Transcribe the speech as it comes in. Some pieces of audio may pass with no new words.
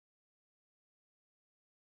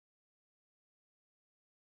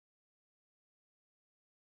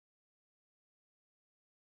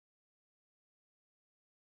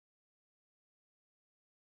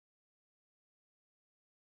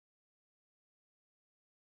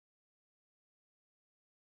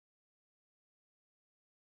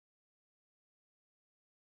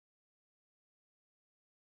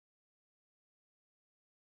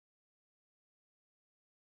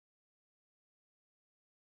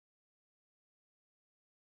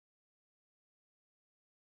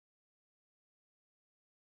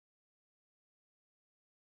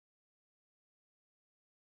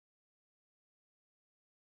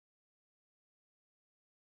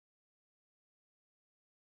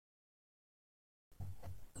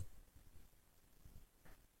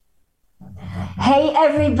Hey,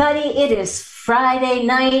 everybody, it is Friday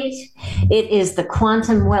night. It is the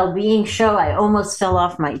Quantum Wellbeing Show. I almost fell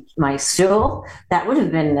off my stool. That would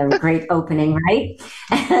have been a great opening, right?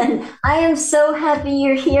 And I am so happy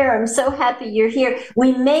you're here. I'm so happy you're here.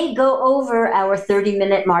 We may go over our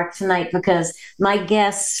 30-minute mark tonight because my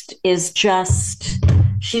guest is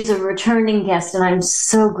she's a returning guest, and I'm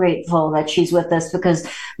so grateful that she's with us because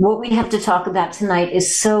what we have to talk about tonight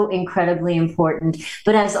is so incredibly important.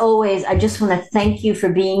 But as always, I just want to thank you for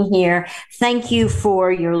being here. Thank you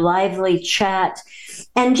for your lively chat.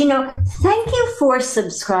 And, thank you for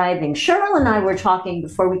subscribing. Cheryl and I were talking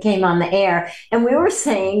before we came on the air, and we were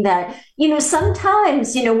saying that,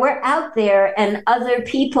 sometimes, we're out there and other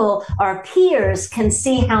people, our peers, can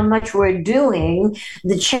see how much we're doing,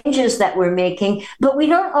 the changes that we're making, but we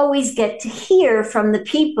don't always get to hear from the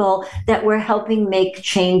people that we're helping make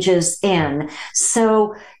changes in.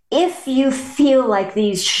 So if you feel like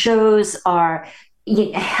these shows are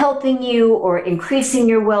helping you or increasing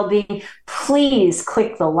your well-being, please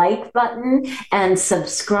click the like button and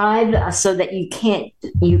subscribe so that you can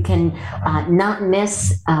not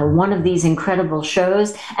miss one of these incredible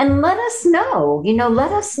shows. And let us know,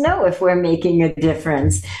 let us know if we're making a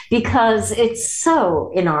difference, because it's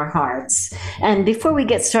so in our hearts. And before we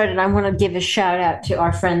get started, I want to give a shout out to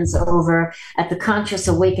our friends over at the Conscious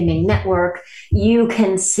Awakening Network. You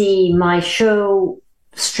can see my show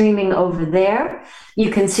streaming over there.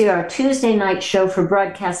 You can see our Tuesday night show for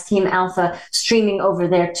Broadcast Team Alpha streaming over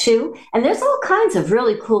there too. And there's all kinds of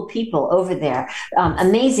really cool people over there.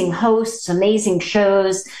 Amazing hosts, amazing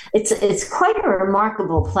shows. It's quite a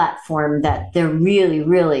remarkable platform that they're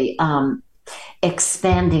really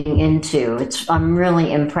expanding into. I'm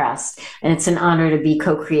really impressed, and it's an honor to be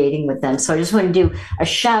co-creating with them. So I just want to do a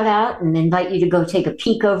shout out and invite you to go take a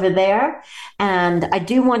peek over there. And I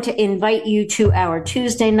do want to invite you to our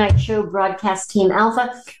Tuesday night show, Broadcast Team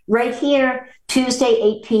Alpha, right here, Tuesday,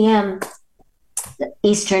 8 p.m.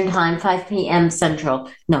 Eastern Time, 5 p.m.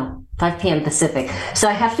 Central. No, 5 p.m. Pacific. So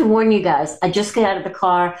I have to warn you guys, I just got out of the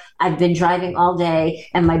car. I've been driving all day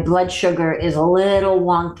and my blood sugar is a little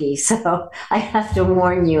wonky. So I have to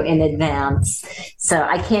warn you in advance. So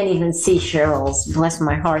I can't even see Cheryl's, bless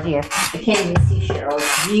my heart here. I can't even see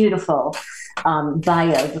Cheryl's beautiful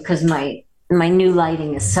bio because my new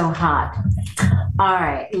lighting is so hot. All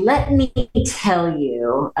right, let me tell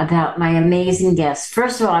you about my amazing guest.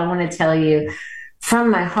 First of all, I want to tell you,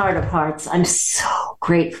 from my heart of hearts, I'm so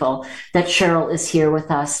grateful that Cheryl is here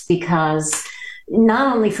with us, because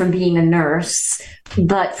not only from being a nurse,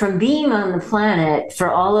 but from being on the planet for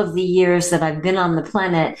all of the years that I've been on the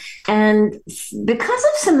planet. And because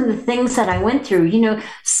of some of the things that I went through,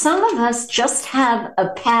 some of us just have a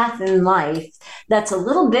path in life that's a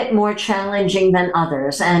little bit more challenging than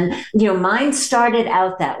others. And, mine started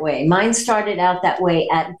out that way. Mine started out that way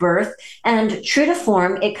at birth, and true to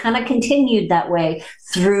form, it kind of continued that way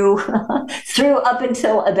through up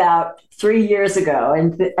until about 3 years ago,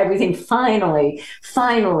 and everything finally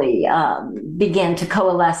began to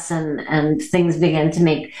coalesce, and things began to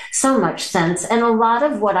make so much sense. And a lot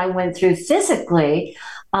of what I went through physically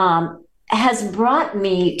has brought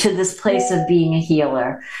me to this place of being a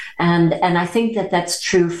healer. And I think that that's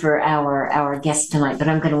true for our guest tonight, but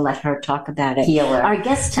I'm going to let her talk about it. Healer. Our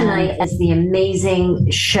guest tonight is the amazing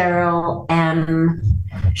Cheryl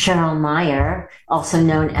Meyer, also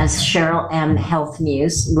known as Cheryl M. Health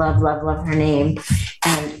Muse. Love her name.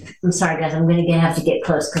 And I'm sorry, guys, I'm going to have to get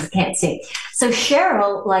close because I can't see. So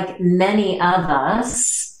Cheryl, like many of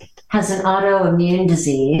us, has an autoimmune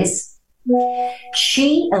disease.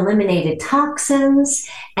 She eliminated toxins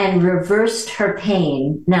and reversed her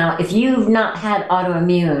pain. Now, if you've not had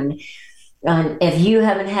autoimmune, if you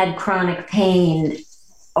haven't had chronic pain,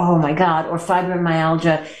 oh my God, or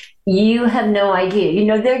fibromyalgia, you have no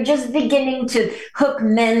idea. They're just beginning to hook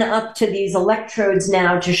men up to these electrodes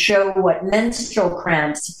now to show what menstrual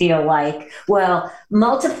cramps feel like. Well,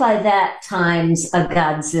 multiply that times a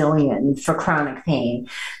godzillion for chronic pain.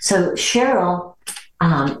 So Cheryl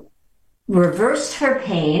reversed her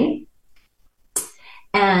pain,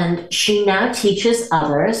 and she now teaches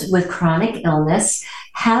others with chronic illness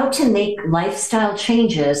how to make lifestyle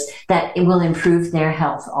changes that will improve their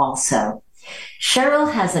health also.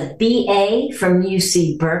 Cheryl has a BA from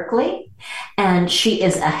UC Berkeley, and she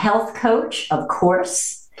is a health coach, of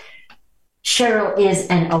course. Cheryl is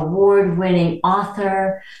an award-winning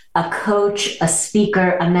author, a coach, a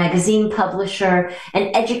speaker, a magazine publisher,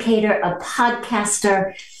 an educator, a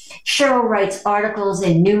podcaster. Cheryl writes articles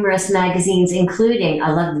in numerous magazines, including,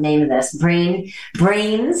 I love the name of this, Brains,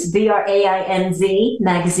 Brainz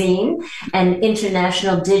magazine, an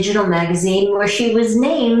international digital magazine where she was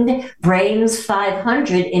named Brains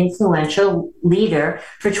 500 Influential Leader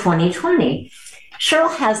for 2020.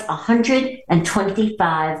 Cheryl has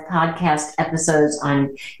 125 podcast episodes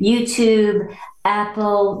on YouTube,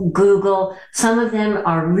 Apple, Google. Some of them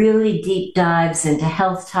are really deep dives into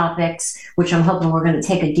health topics, which I'm hoping we're going to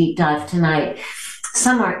take a deep dive tonight.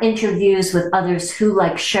 Some are interviews with others who,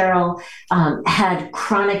 like Cheryl, had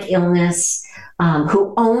chronic illness,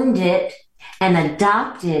 who owned it and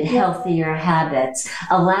adopted healthier habits,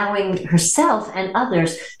 allowing herself and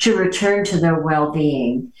others to return to their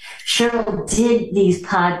well-being. Cheryl did these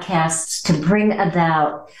podcasts to bring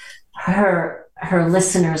about her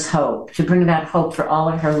listeners' hope, to bring about hope for all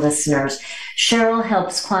of her listeners. Cheryl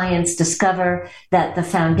helps clients discover that the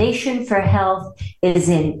foundation for health is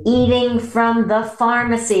in eating from the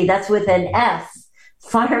pharmacy. That's with an F.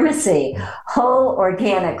 Pharmacy, whole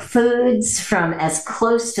organic foods from as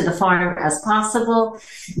close to the farm as possible.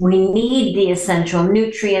 We need the essential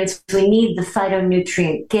nutrients. We need the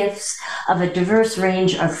phytonutrient gifts of a diverse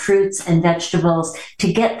range of fruits and vegetables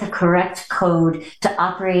to get the correct code to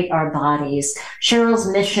operate our bodies. Cheryl's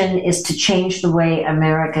mission is to change the way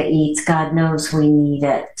America eats. God knows we need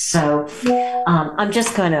it. So I'm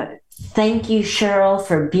just going to thank you, Cheryl,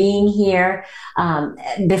 for being here.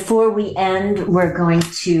 Before we end, we're going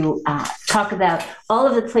to talk about all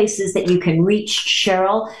of the places that you can reach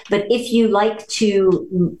Cheryl. But if you like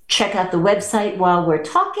to check out the website while we're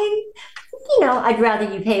talking, I'd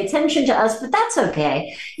rather you pay attention to us, but that's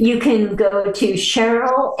okay. You can go to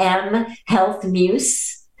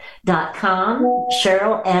CherylMHealthMuse.com,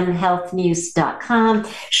 CherylMHealthMuse.com.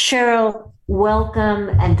 Cheryl, welcome,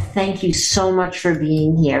 and thank you so much for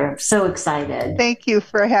being here. I'm so excited. Thank you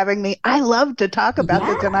for having me. I love to talk about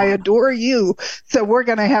this, and I adore you. So we're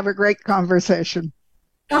going to have a great conversation.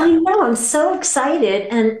 I know. I'm so excited.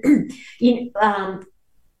 And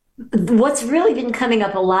what's really been coming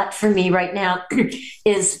up a lot for me right now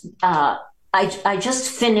is I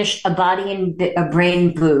just finished a body and a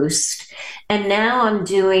brain boost, and now I'm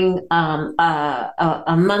doing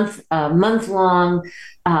a month long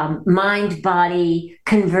mind body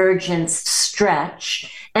convergence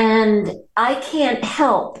stretch, and I can't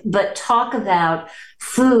help but talk about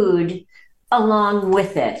food along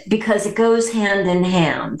with it because it goes hand in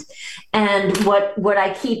hand. And what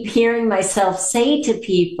I keep hearing myself say to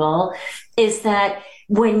people is that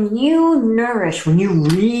when you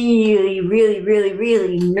really, really, really,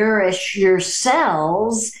 really nourish your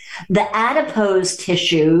cells, the adipose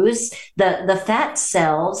tissues, the fat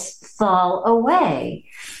cells fall away.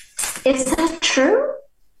 Is that true?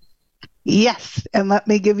 Yes. And let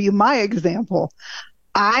me give you my example.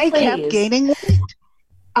 I kept gaining weight.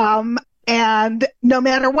 And no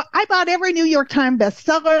matter what, I bought every New York Times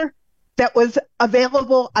bestseller that was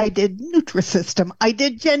available. I did Nutrisystem. I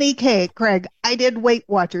did Jenny Craig. I did Weight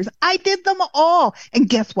Watchers. I did them all. And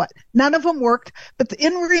guess what? None of them worked. But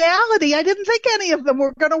in reality, I didn't think any of them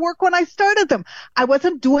were going to work when I started them. I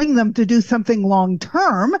wasn't doing them to do something long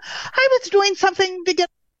term. I was doing something to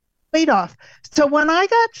get weight off. So when I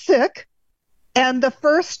got sick, and the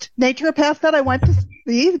first naturopath that I went to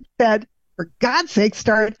see said, for God's sake,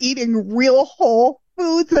 start eating real whole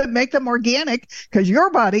foods and make them organic because your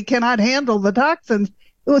body cannot handle the toxins.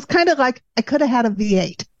 It was kind of like I could have had a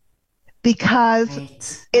V8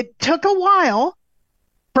 because it took a while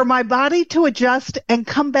for my body to adjust and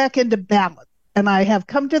come back into balance. And I have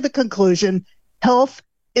come to the conclusion health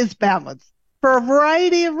is balance for a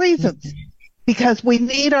variety of reasons. Because we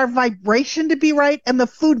need our vibration to be right and the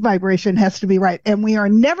food vibration has to be right. And we are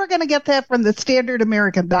never going to get that from the standard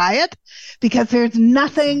American diet because there's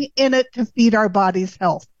nothing in it to feed our body's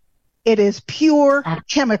health. It is pure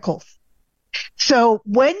chemicals. So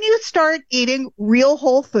when you start eating real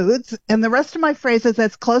whole foods, and the rest of my phrase is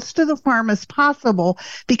as close to the farm as possible,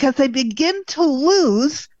 because they begin to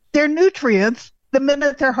lose their nutrients the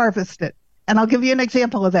minute they're harvested. And I'll give you an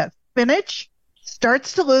example of that. Spinach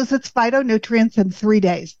starts to lose its phytonutrients in 3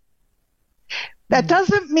 days. That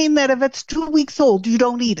doesn't mean that if it's 2 weeks old, you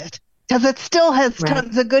don't eat it, because it still has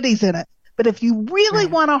tons of goodies in it. But if you really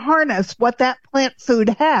want to harness what that plant food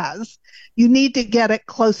has, you need to get it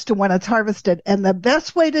close to when it's harvested. And the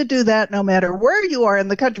best way to do that, no matter where you are in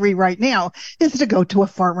the country right now, is to go to a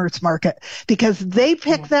farmer's market, because they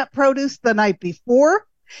pick that produce the night before.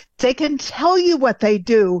 They can tell you what they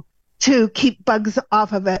do to keep bugs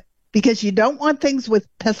off of it, because you don't want things with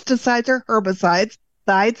pesticides or herbicides.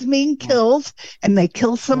 Sides mean kills, and they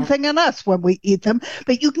kill something in us when we eat them.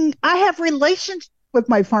 But I have relationships with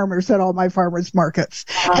my farmers at all my farmers markets.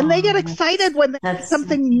 And they get excited when they have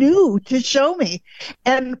something new to show me.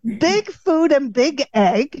 And Big Food and Big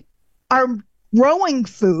Ag are growing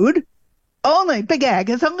food. Only Big Ag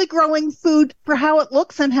is only growing food for how it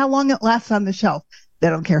looks and how long it lasts on the shelf. They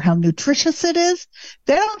don't care how nutritious it is.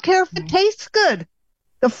 They don't care if it tastes good.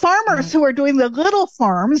 The farmers who are doing the little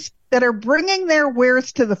farms that are bringing their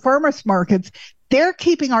wares to the farmers markets, they're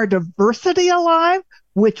keeping our diversity alive,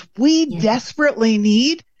 which we desperately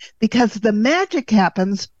need, because the magic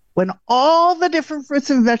happens when all the different fruits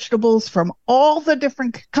and vegetables from all the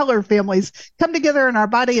different color families come together in our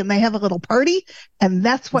body and they have a little party, and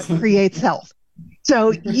that's what creates health.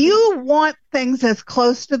 So you want things as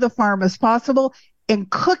close to the farm as possible, and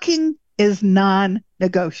cooking is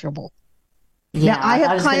non-negotiable. Yeah, now, I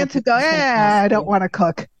have clients who go, I don't want to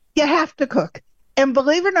cook. You have to cook. And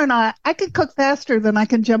believe it or not, I can cook faster than I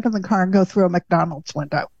can jump in the car and go through a McDonald's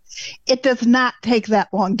window. It does not take that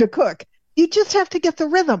long to cook. You just have to get the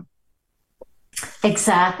rhythm.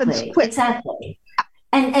 Exactly. Exactly.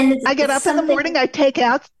 And I get up in the morning, I take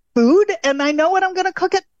out food, and I know what I'm going to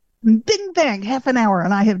cook it. Bing, bang, half an hour,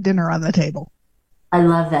 and I have dinner on the table. I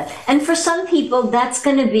love that. And for some people, that's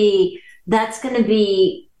going to be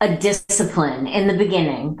a discipline in the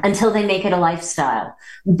beginning until they make it a lifestyle.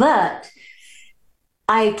 But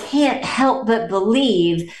I can't help but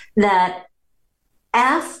believe that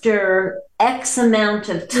after X amount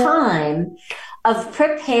of time of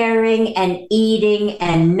preparing and eating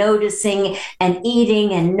and noticing and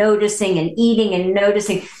eating and noticing and eating and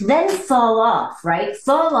noticing, then fall off, right?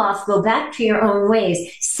 Fall off, go back to your own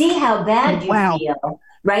ways, see how bad you feel,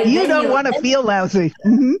 right? You don't want to feel lousy.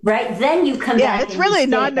 Mm-hmm. Right? Then you come back. Yeah, it's really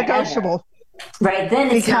non-negotiable. Right? Then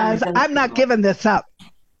it's because I'm not giving this up.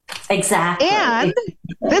 Exactly. And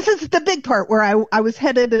this is the big part where I was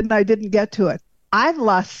headed and I didn't get to it. I've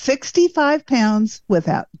lost 65 pounds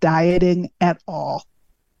without dieting at all.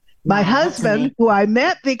 My husband, who I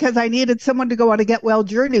met because I needed someone to go on a get well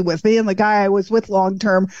journey with me, and the guy I was with long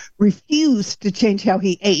term refused to change how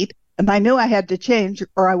he ate. And I knew I had to change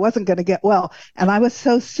or I wasn't going to get well. And I was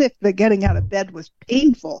so sick that getting out of bed was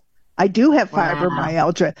painful. I do have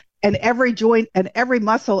fibromyalgia. And every joint and every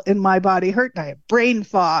muscle in my body hurt. And I had brain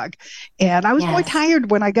fog. And I was more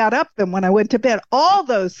tired when I got up than when I went to bed. All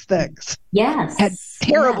those things. Yes. Had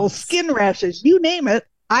terrible skin rashes. You name it.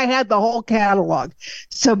 I had the whole catalog.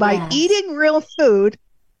 So by eating real food,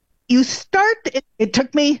 you start, it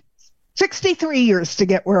took me 63 years to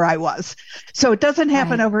get where I was. So it doesn't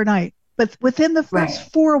happen overnight. But within the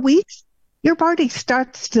first 4 weeks, your body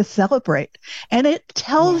starts to celebrate. And it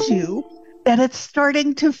tells you that it's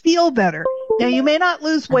starting to feel better. Now, you may not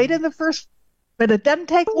lose weight in the first, but it doesn't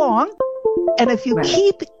take long. And if you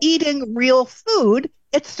keep eating real food,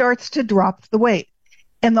 it starts to drop the weight.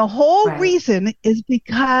 And the whole reason is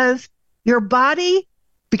because your body,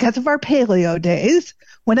 because of our paleo days,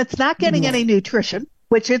 when it's not getting any nutrition,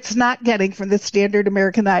 which it's not getting from the standard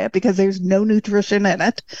American diet because there's no nutrition in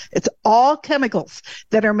it. It's all chemicals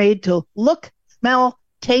that are made to look, smell,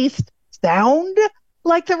 taste, sound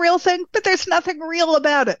like the real thing, but there's nothing real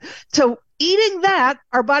about it. So eating that,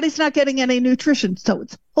 our body's not getting any nutrition. So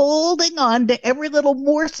it's holding on to every little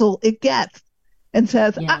morsel it gets and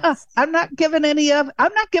says, I'm not giving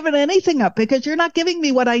anything up because you're not giving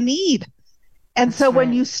me what I need. And so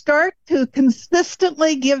when you start to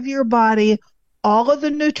consistently give your body all of the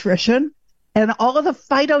nutrition and all of the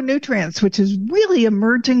phytonutrients, which is really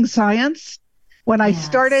emerging science. When I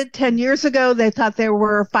started 10 years ago, they thought there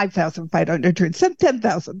were 5,000 phytonutrients, then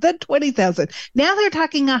 10,000, then 20,000. Now they're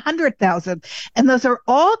talking 100,000. And those are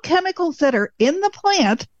all chemicals that are in the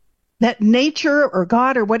plant that nature or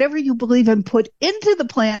God or whatever you believe in put into the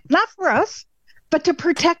plant, not for us, but to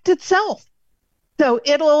protect itself. So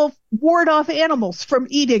it'll ward off animals from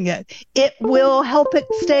eating it. It will help it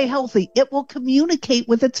stay healthy. It will communicate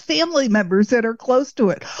with its family members that are close to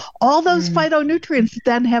it. All those phytonutrients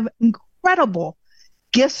then have incredible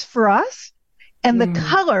gifts for us. And the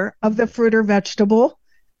color of the fruit or vegetable,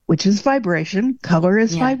 which is vibration, color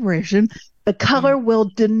is vibration, the color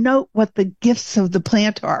will denote what the gifts of the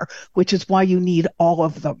plant are, which is why you need all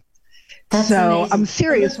of them. That's amazing. I'm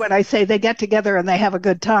serious when I say they get together and they have a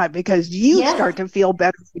good time because you start to feel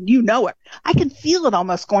better when you know it. I can feel it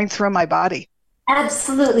almost going through my body.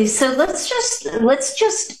 Absolutely. So let's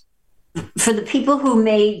just for the people who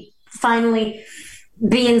may finally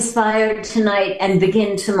be inspired tonight and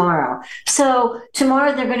begin tomorrow. So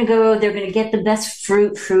tomorrow they're going to get the best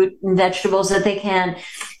fruit and vegetables that they can.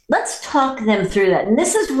 Let's talk them through that. And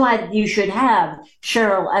this is why you should have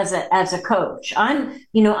Cheryl as a coach. I'm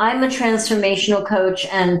a transformational coach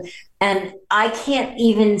and I can't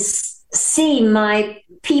even see my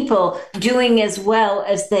people doing as well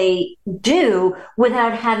as they do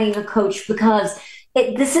without having a coach, because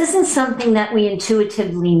this isn't something that we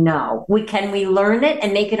intuitively know. We learn it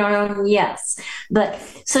and make it our own? Yes. But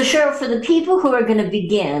so Cheryl, for the people who are going to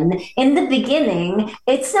begin, in the beginning,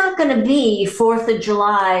 it's not going to be 4th of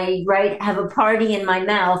July, right? Have a party in my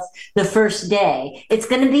mouth the first day. It's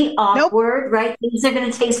going to be awkward, nope. Right? Things are going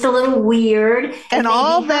to taste a little weird. And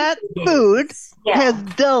all that food has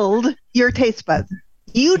dulled your taste buds.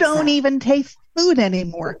 You don't even taste food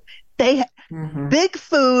anymore. Big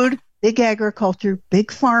food, big agriculture, big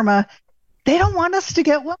pharma, they don't want us to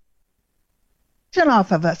get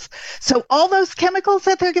off of us. So all those chemicals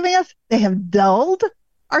that they're giving us, they have dulled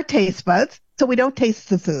our taste buds, so we don't taste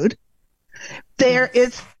the food. There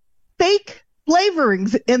is fake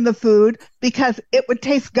flavorings in the food because it would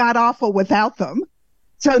taste god-awful without them.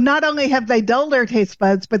 So not only have they dulled our taste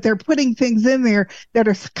buds, but they're putting things in there that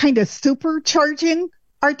are kind of supercharging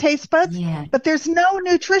our taste buds, but there's no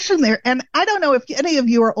nutrition there. And I don't know if any of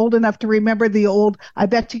you are old enough to remember the old, I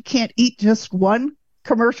bet you can't eat just one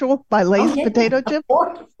commercial by Lay's potato chip.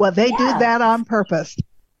 Well, they do that on purpose.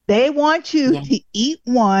 They want you to eat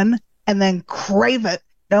one and then crave it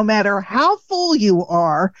no matter how full you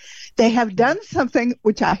are. They have done something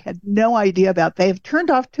which I had no idea about. They have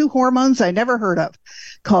turned off 2 hormones I never heard of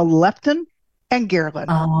called leptin and ghrelin.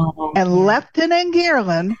 Leptin and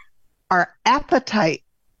ghrelin are appetite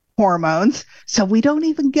hormones, so we don't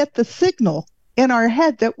even get the signal in our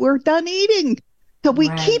head that we're done eating. So we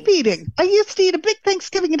keep eating. I used to eat a big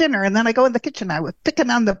Thanksgiving dinner, and then I go in the kitchen, I was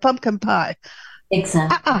picking on the pumpkin pie.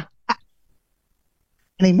 Exactly.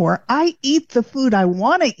 Anymore. I eat the food I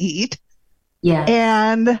want to eat,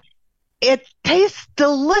 and it tastes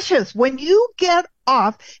delicious. When you get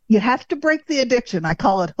off, you have to break the addiction. I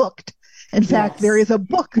call it Hooked. In fact, there is a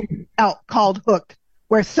book out called Hooked,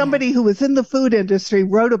 where somebody who was in the food industry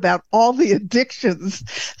wrote about all the addictions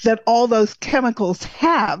that all those chemicals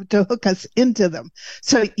have to hook us into them.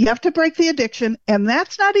 So you have to break the addiction, and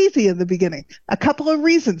that's not easy in the beginning. A couple of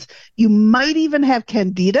reasons. You might even have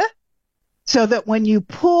candida, so that when you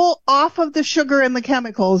pull off of the sugar and the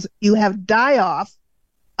chemicals, you have die-off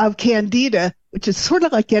of candida, which is sort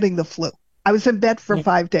of like getting the flu. I was in bed for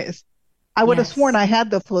 5 days. I would have sworn I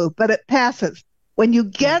had the flu, but it passes. When you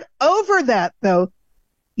get over that, though,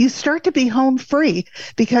 you start to be home free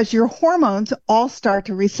because your hormones all start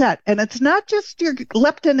to reset. And it's not just your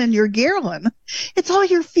leptin and your ghrelin. It's all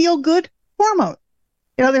your feel-good hormones.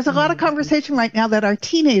 You know, there's a lot of conversation right now that our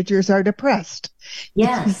teenagers are depressed.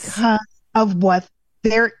 It's because of what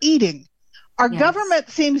they're eating. Our government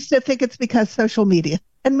seems to think it's because social media,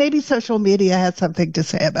 and maybe social media has something to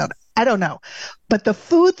say about it. I don't know. But the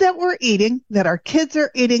food that we're eating, that our kids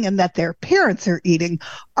are eating, and that their parents are eating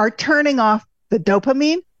are turning off the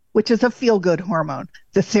dopamine, which is a feel-good hormone,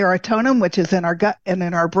 the serotonin, which is in our gut and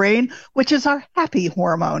in our brain, which is our happy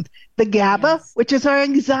hormone, the GABA, which is our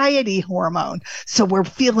anxiety hormone. So we're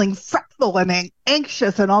feeling fretful and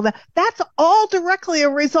anxious and all that. That's all directly a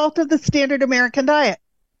result of the standard American diet.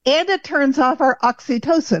 And it turns off our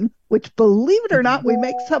oxytocin, which, believe it or not, we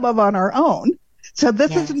make some of on our own. So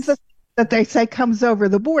this isn't the that they say comes over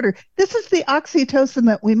the border. This is the oxytocin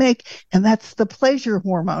that we make, and that's the pleasure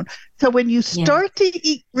hormone. So when you start to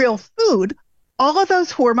eat real food, all of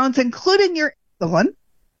those hormones, including your insulin,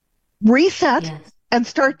 reset and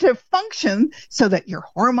start to function so that your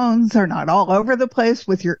hormones are not all over the place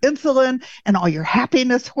with your insulin, and all your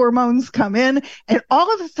happiness hormones come in, and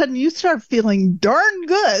all of a sudden you start feeling darn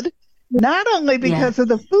good, not only because of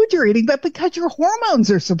the food you're eating, but because your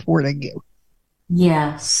hormones are supporting you.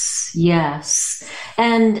 Yes.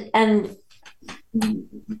 And the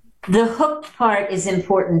hooked part is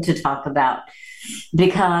important to talk about,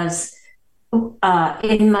 because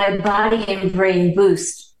in my Body and Brain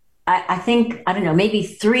Boost, I think, I don't know, maybe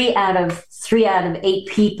 3 out of 8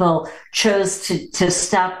 people chose to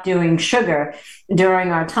stop doing sugar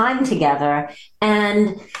during our time together.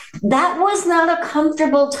 And that was not a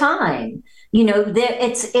comfortable time. You know,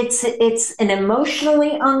 it's an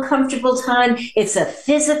emotionally uncomfortable time. It's a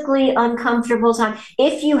physically uncomfortable time.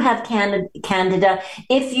 If you have candida,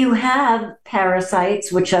 if you have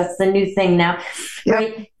parasites, which is the new thing now,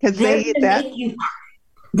 right? Because they eat that.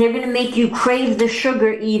 They're going to make you crave the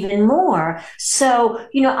sugar even more. So,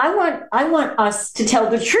 you know, I want us to tell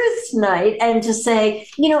the truth tonight and to say,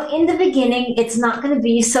 you know, in the beginning, it's not going to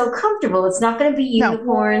be so comfortable. It's not going to be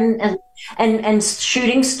unicorn and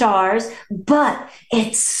shooting stars, but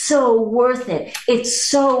it's so worth it. It's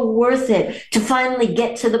so worth it to finally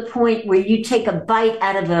get to the point where you take a bite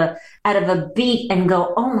out of a beet and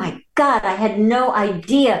go, oh my God, I had no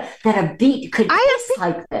idea that a beet could taste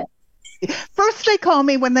like this. First, they call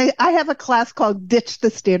me I have a class called Ditch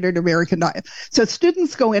the Standard American Diet. So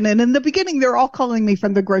students go in, and in the beginning, they're all calling me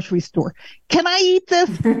from the grocery store. Can I eat this?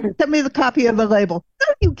 Send me the copy of the label. No,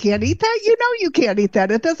 you can't eat that. You know you can't eat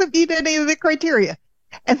that. It doesn't meet any of the criteria.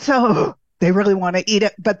 And so they really want to eat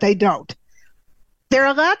it, but they don't. They're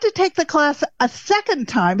allowed to take the class a second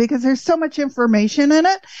time because there's so much information in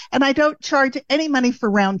it, and I don't charge any money for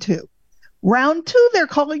round two. Round two, they're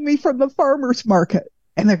calling me from the farmer's market,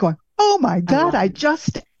 and they're going, oh my God, I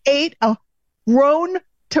just ate a grown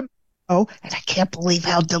tomato, and I can't believe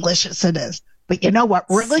how delicious it is. But you know what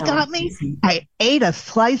really got me? I ate a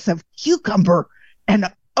slice of cucumber,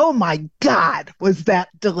 and oh my God, was that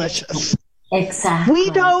delicious. Exactly. We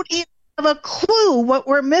don't even have a clue what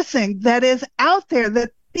we're missing that is out there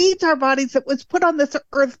that feeds our bodies, that was put on this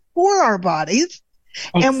earth for our bodies.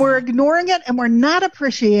 Exactly. And we're ignoring it, and we're not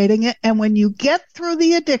appreciating it. And when you get through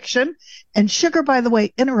the addiction, and sugar, by the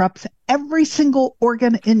way, interrupts every single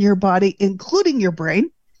organ in your body, including your brain.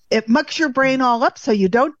 It mucks your brain all up so you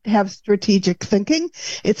don't have strategic thinking.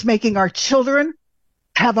 It's making our children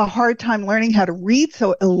have a hard time learning how to read.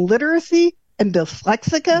 So illiteracy and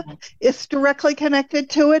dyslexia is directly connected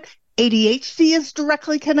to it. ADHD is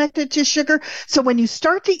directly connected to sugar. So when you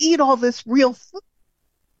start to eat all this real food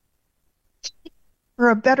for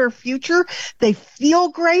a better future, they feel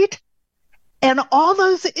great, and all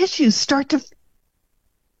those issues start to.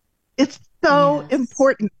 It's so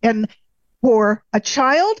important. And for a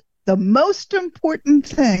child, the most important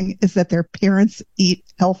thing is that their parents eat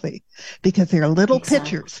healthy, because they're little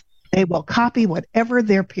pitchers. They will copy whatever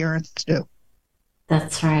their parents do.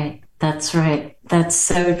 That's right. That's right. That's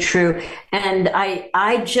so true. And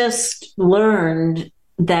I just learned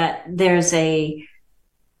that there's a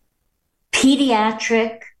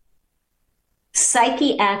pediatric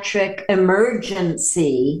psychiatric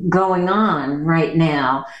emergency going on right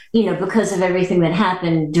now, because of everything that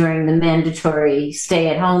happened during the mandatory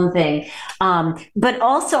stay-at-home thing. But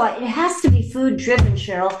also, it has to be food-driven,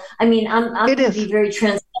 Cheryl. I mean, I'm going to be very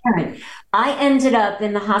transparent. I ended up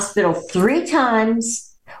in the hospital 3 times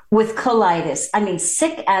with colitis. I mean,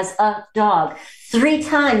 sick as a dog. 3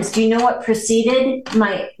 times. Do you know what preceded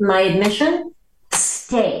my admission?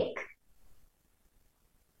 Steak.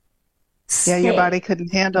 Yeah, your body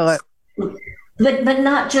couldn't handle it. But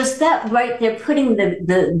not just that, right? They're putting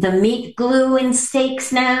the meat glue in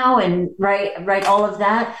steaks now, and right, all of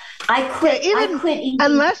that. I quit eating.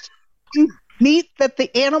 Unless meat that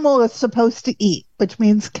the animal is supposed to eat, which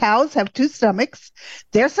means cows have 2 stomachs.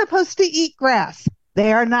 They're supposed to eat grass.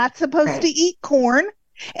 They are not supposed to eat corn,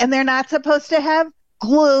 and they're not supposed to have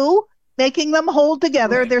glue making them hold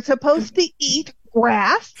together. Right. They're supposed to eat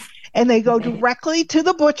grass. And they go directly to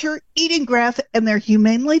the butcher eating grass, and they're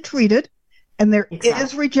humanely treated. And there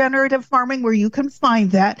is regenerative farming where you can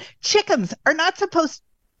find that. Chickens are not supposed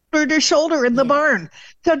to shoulder in the barn.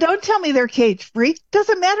 So don't tell me they're cage free.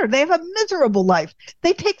 Doesn't matter. They have a miserable life.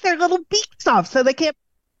 They take their little beaks off so they can't.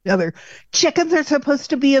 Other chickens are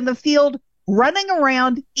supposed to be in the field running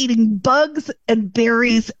around eating bugs and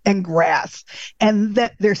berries and grass. And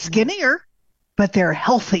that they're skinnier, but they're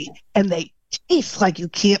healthy, and they taste like you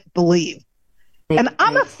can't believe. And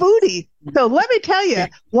I'm a foodie, so let me tell you,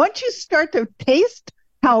 once you start to taste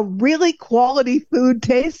how really quality food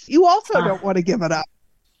tastes, you also don't want to give it up.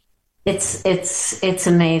 It's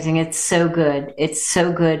amazing. It's so good. It's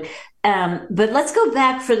so good. But let's go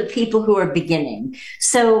back for the people who are beginning.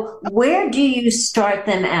 So where do you start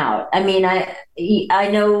them out? I mean, I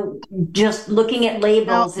know just looking at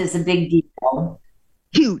labels is a big deal.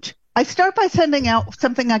 Huge. I start by sending out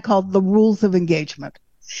something I call the rules of engagement.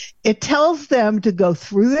 It tells them to go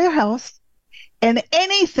through their house, and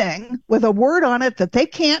anything with a word on it that they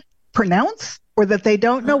can't pronounce or that they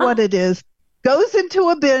don't know what it is goes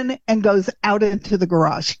into a bin and goes out into the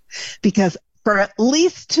garage. Because for at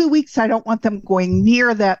least 2 weeks, I don't want them going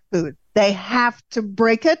near that food. They have to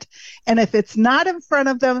break it. And if it's not in front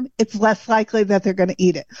of them, it's less likely that they're going to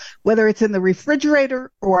eat it. Whether it's in the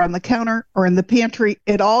refrigerator or on the counter or in the pantry,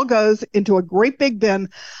 it all goes into a great big bin.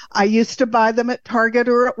 I used to buy them at Target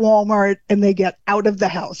or at Walmart, and they get out of the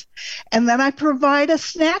house. And then I provide a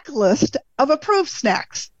snack list of approved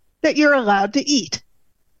snacks that you're allowed to eat.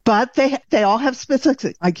 But they all have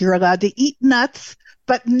specifics, like you're allowed to eat nuts,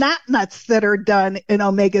 but not nuts that are done in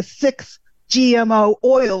omega-6 GMO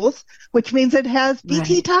oils, which means it has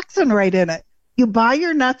BT toxin right in it. You buy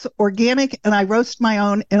your nuts organic, and I roast my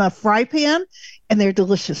own in a fry pan, and they're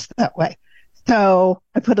delicious that way. So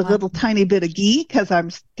I put a little tiny bit of ghee because I'm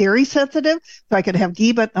dairy sensitive, so I can have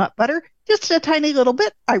ghee but not butter. Just a tiny little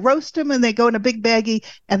bit. I roast them, and they go in a big baggie,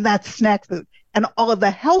 and that's snack food. And all of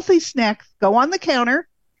the healthy snacks go on the counter,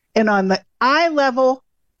 and on the eye level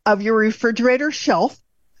of your refrigerator shelf,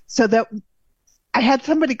 so that I had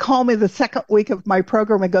somebody call me the second week of my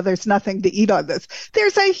program and go, there's nothing to eat on this.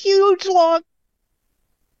 There's a huge long,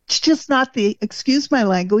 it's just not the, excuse my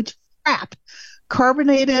language, crap,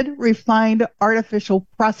 carbonated, refined, artificial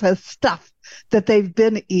processed stuff that they've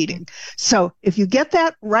been eating. So if you get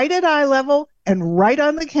that right at eye level and right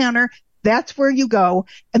on the counter, that's where you go.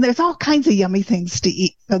 And there's all kinds of yummy things to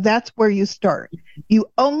eat. So that's where you start. You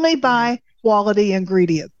only buy quality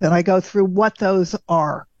ingredients. And I go through what those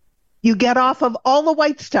are. You get off of all the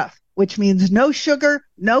white stuff, which means no sugar,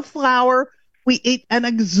 no flour. We eat an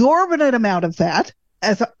exorbitant amount of that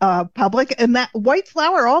as a public, and that white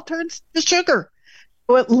flour all turns to sugar.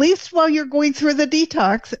 So at least while you're going through the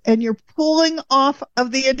detox and you're pulling off of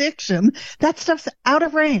the addiction, that stuff's out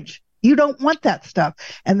of range. You don't want that stuff.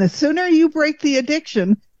 And the sooner you break the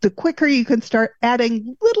addiction, the quicker you can start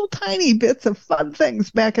adding little tiny bits of fun things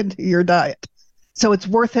back into your diet. So it's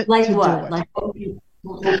worth it Like to what? do it. Like what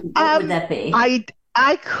would that be?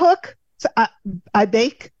 I cook, I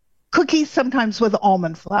bake cookies sometimes with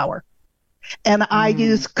almond flour. And I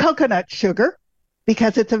use coconut sugar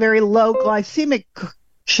because it's a very low glycemic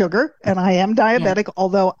sugar. And I am diabetic,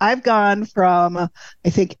 although I've gone from, I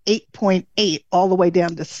think, 8.8 all the way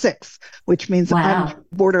down to 6, which means I'm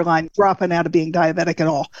borderline dropping out of being diabetic at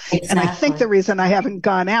all. Exactly. And I think the reason I haven't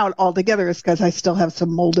gone out altogether is because I still have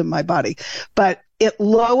some mold in my body. But it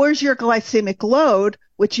lowers your glycemic load,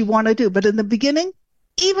 which you want to do. But in the beginning,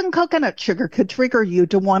 even coconut sugar could trigger you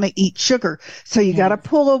to want to eat sugar. So you got to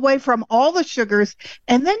pull away from all the sugars,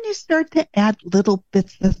 and then you start to add little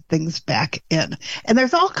bits of things back in. And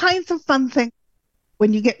there's all kinds of fun things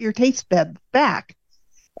when you get your taste bud back.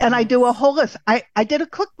 And I do a whole list. I did a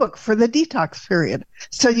cookbook for the detox period.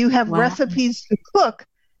 So you have recipes to cook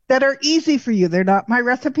that are easy for you. They're not my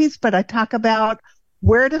recipes, but I talk about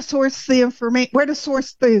where to source the information, where to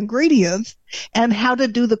source the ingredients, and how to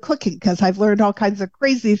do the cooking. Because I've learned all kinds of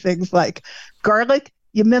crazy things like garlic.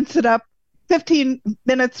 You mince it up 15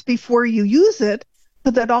 minutes before you use it so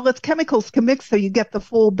that all its chemicals can mix so you get the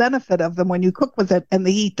full benefit of them when you cook with it and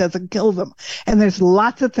the heat doesn't kill them. And there's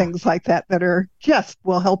lots of things like that that are just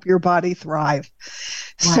will help your body thrive.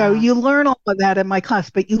 Wow. So you learn all of that in my class,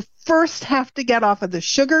 but you first have to get off of the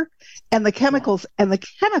sugar and the chemicals, and the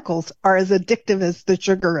chemicals are as addictive as the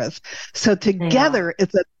sugar is. So together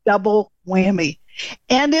it's a double whammy.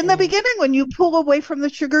 And in the beginning, when you pull away from the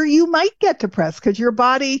sugar, you might get depressed because your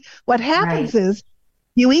body, what happens is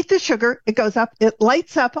you eat the sugar, it goes up, it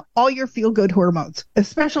lights up all your feel-good hormones,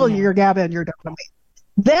 especially your GABA and your dopamine.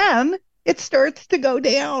 Then it starts to go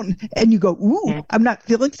down and you go, ooh, I'm not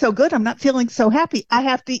feeling so good. I'm not feeling so happy. I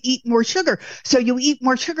have to eat more sugar. So you eat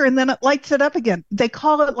more sugar and then it lights it up again. They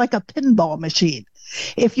call it like a pinball machine.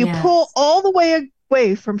 If you pull all the way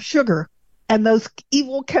away from sugar and those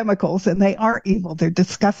evil chemicals, and they are evil, they're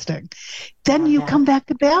disgusting, then you come back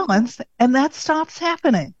to balance and that stops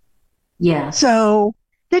happening. Yeah. So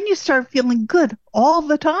then you start feeling good all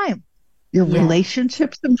the time. Your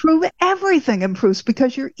relationships improve. Everything improves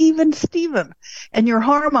because you're even Steven and your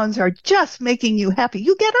hormones are just making you happy.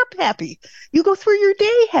 You get up happy. You go through your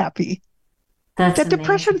day happy. That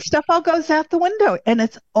depression stuff all goes out the window, and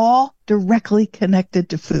it's all directly connected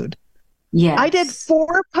to food. Yeah. I did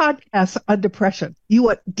 4 podcasts on depression. You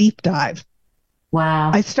went deep dive.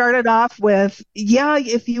 Wow. I started off with,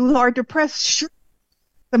 if you are depressed, sure,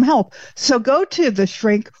 some help. So go to the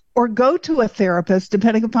shrink or go to a therapist,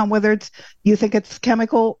 depending upon whether you think it's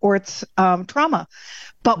chemical or it's trauma.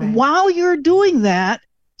 But while you're doing that,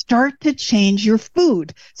 start to change your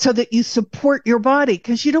food so that you support your body,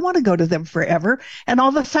 because you don't want to go to them forever. And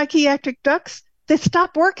all the psychiatric ducks, they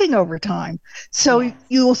stop working over time. So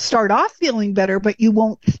you'll start off feeling better, but you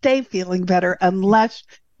won't stay feeling better unless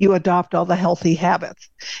you adopt all the healthy habits.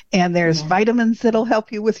 And there's vitamins that'll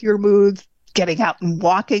help you with your moods. Getting out and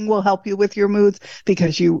walking will help you with your moods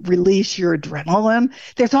because you release your adrenaline.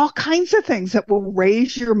 There's all kinds of things that will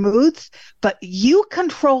raise your moods, but you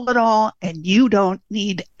control it all and you don't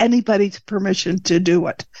need anybody's permission to do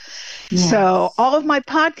it. Yes. So all of my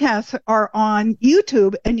podcasts are on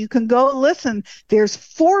YouTube and you can go listen. There's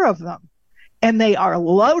 4 of them and they are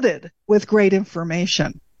loaded with great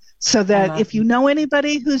information so that if you know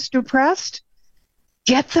anybody who's depressed,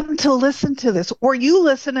 get them to listen to this, or you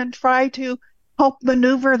listen and try to help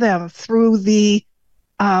maneuver them through the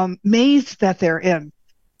maze that they're in.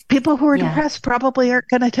 People who are depressed probably aren't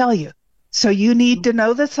going to tell you. So you need to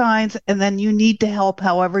know the signs, and then you need to help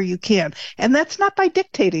however you can. And that's not by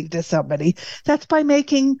dictating to somebody. That's by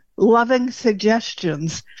making loving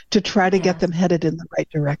suggestions to try to get them headed in the right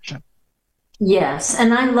direction. Yes,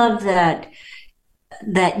 and I love that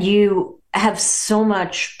that you have so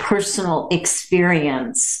much personal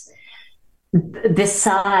experience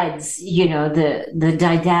besides, the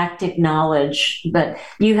didactic knowledge, but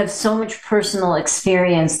you have so much personal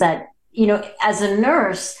experience that, as a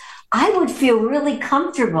nurse, I would feel really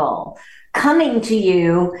comfortable coming to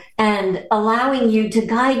you and allowing you to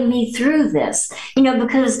guide me through this,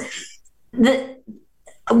 because the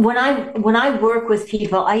when I work with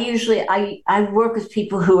people, I work with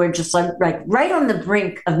people who are just like right on the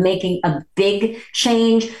brink of making a big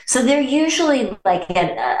change. So they're usually like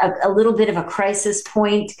at a little bit of a crisis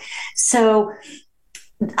point. So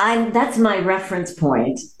that's my reference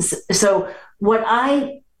point. So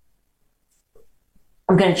I'm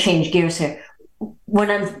going to change gears here. When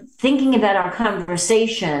I'm thinking about our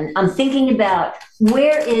conversation, I'm thinking about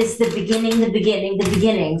where is the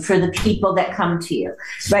beginning for the people that come to you,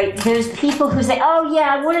 right? There's people who say, oh,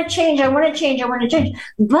 yeah, I want to change.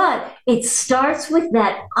 But it starts with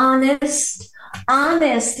that honest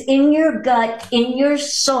in your gut, in your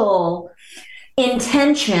soul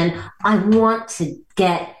intention. I want to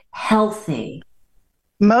get healthy.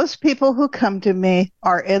 Most people who come to me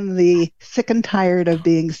are in the sick and tired of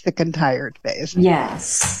being sick and tired phase.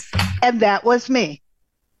 Yes. And that was me.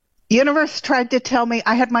 Universe tried to tell me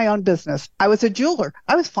I had my own business. I was a jeweler.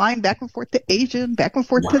 I was flying back and forth to Asia and back and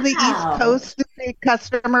forth to the East Coast to see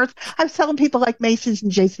customers. I was selling people like Macy's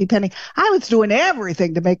and JCPenney. I was doing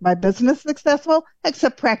everything to make my business successful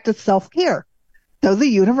except practice self-care. So the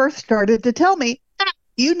universe started to tell me,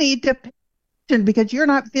 you need to pay attention because you're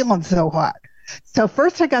not feeling so hot. So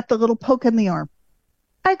first I got the little poke in the arm.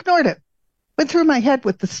 I ignored it. Went through my head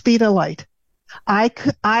with the speed of light. I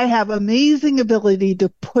have amazing ability to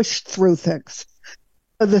push through things.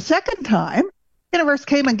 So the second time, the universe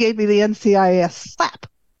came and gave me the NCIS slap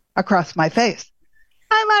across my face.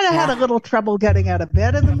 I might have had a little trouble getting out of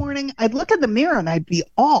bed in the morning. I'd look in the mirror and I'd be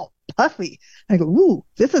all puffy. I go, ooh,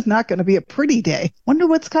 this is not going to be a pretty day. Wonder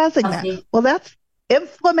what's causing that. Well, that's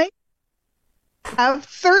inflammation. I have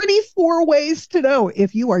 34 ways to know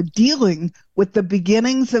if you are dealing with the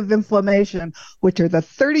beginnings of inflammation, which are the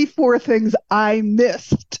 34 things I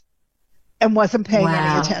missed and wasn't paying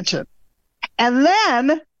any attention. And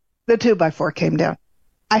then the 2x4 came down.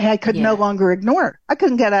 I could no longer ignore it. I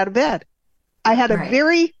couldn't get out of bed. I had a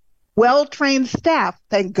very well-trained staff,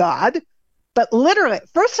 thank God. But literally, at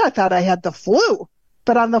first I thought I had the flu.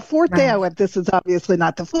 But on the fourth day, I went, this is obviously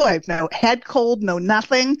not the flu. I have no head cold, no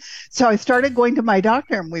nothing. So I started going to my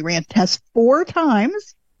doctor, and we ran tests 4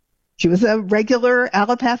 times. She was a regular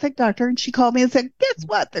allopathic doctor, and she called me and said, guess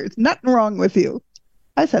what? There's nothing wrong with you.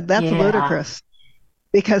 I said, that's ludicrous.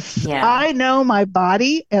 Because I know my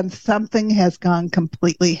body, and something has gone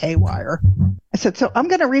completely haywire. I said, so I'm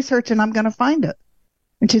going to research, and I'm going to find it.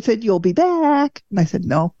 And she said, you'll be back. And I said,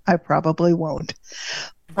 no, I probably won't.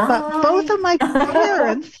 But both of my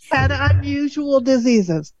parents had unusual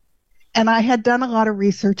diseases, and I had done a lot of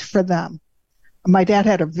research for them. My dad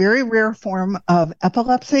had a very rare form of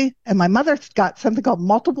epilepsy, and my mother got something called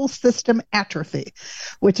multiple system atrophy,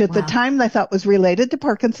 which at the time they thought was related to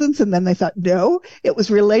Parkinson's, and then they thought, no, it was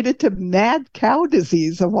related to mad cow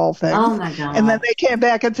disease, of all things. Oh, my God. And then they came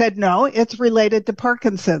back and said, no, it's related to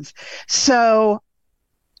Parkinson's. So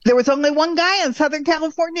there was only one guy in Southern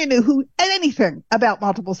California who knew anything about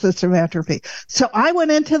multiple system atrophy. So I went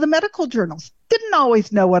into the medical journals. Didn't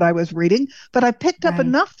always know what I was reading, but I picked up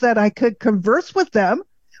enough that I could converse with them.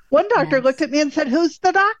 One doctor looked at me and said, who's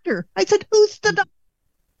the doctor? I said, who's the doctor?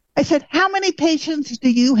 I said, how many patients do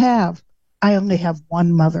you have? I only have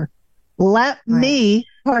one mother. Let me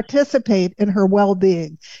participate in her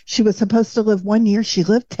well-being. She was supposed to live 1 year. She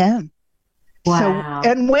lived 10. Wow.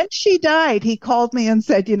 So, and when she died, he called me and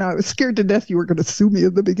said, I was scared to death you were going to sue me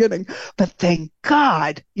in the beginning, but thank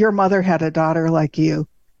God your mother had a daughter like you,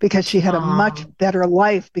 because she had a much better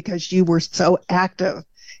life because you were so active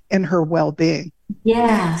in her well-being.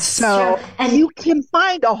 Yes. So and you can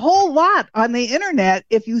find a whole lot on the internet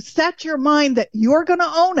if you set your mind that you're going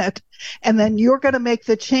to own it, and then you're going to make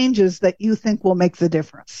the changes that you think will make the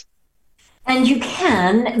difference. And you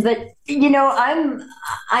can, but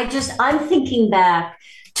I'm thinking back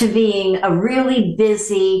to being a really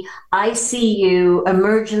busy ICU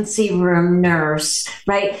emergency room nurse,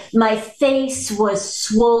 right? My face was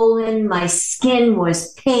swollen, my skin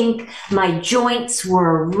was pink, my joints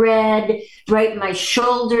were red, right? My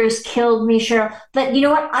shoulders killed me, Cheryl. But you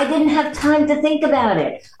know what? I didn't have time to think about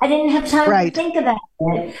it. I didn't have time to think about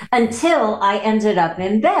it until I ended up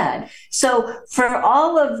in bed. So for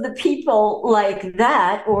all of the people like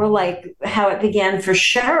that, or like how it began for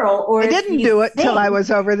Cheryl, or I didn't do it till I was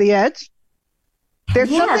over the edge. There's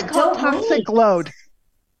something called toxic load.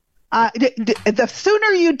 The sooner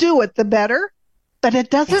you do it, the better. But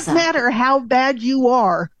it doesn't matter how bad you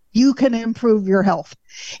are, you can improve your health.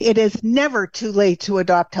 It is never too late to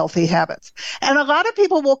adopt healthy habits. And a lot of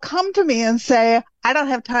people will come to me and say, I don't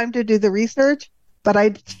have time to do the research, but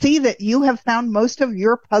I see that you have found most of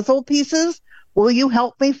your puzzle pieces. Will you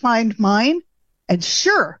help me find mine? And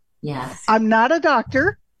sure, yes, I'm not a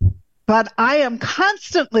doctor, but I am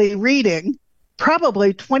constantly reading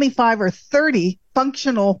probably 25 or 30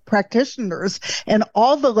 functional practitioners and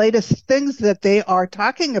all the latest things that they are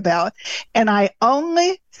talking about. And I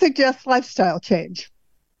only suggest lifestyle change.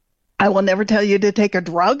 I will never tell you to take a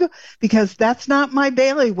drug because that's not my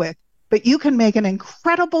bailiwick, but you can make an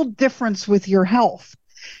incredible difference with your health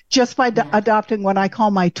just by adopting what I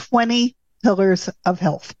call my 20 pillars of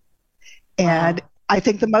health. And I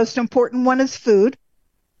think the most important one is food.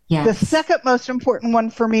 Yes. The second most important one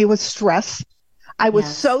for me was stress. I was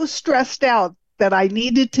so stressed out that I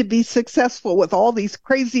needed to be successful with all these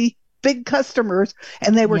crazy big customers,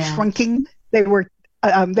 and they were shrinking. They were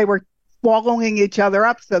swallowing each other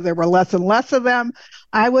up, so there were less and less of them.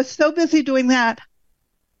 I was so busy doing that,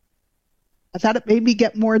 I thought it made me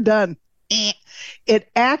get more done. It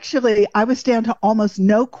actually, I was down to almost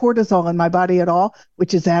no cortisol in my body at all,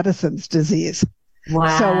 which is Addison's disease.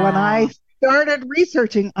 Wow. So when I started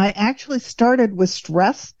researching, I actually started with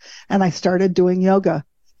stress, and I started doing yoga.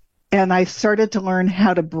 And I started to learn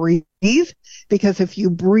how to breathe, because if you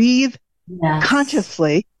breathe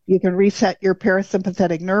consciously, you can reset your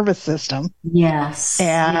parasympathetic nervous system. Yes.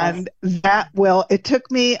 And it took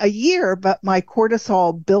me a year, but my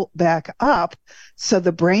cortisol built back up. So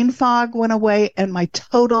the brain fog went away and my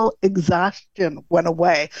total exhaustion went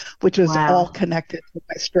away, which was all connected to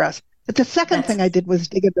my stress. But the second thing I did was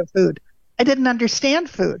dig into food. I didn't understand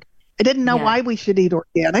food. I didn't know why we should eat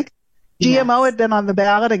organic. GMO had been on the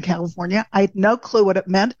ballot in California. I had no clue what it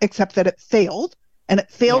meant, except that it failed. And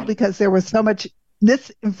it failed because there was so much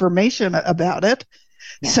misinformation about it.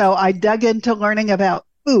 So I dug into learning about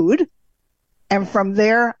food. And from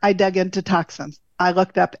there, I dug into toxins. I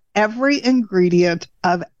looked up every ingredient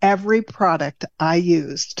of every product I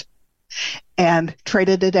used and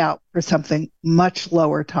traded it out for something much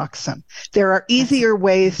lower toxin. There are easier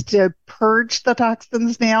ways to purge the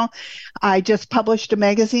toxins now. I just published a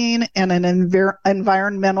magazine, and an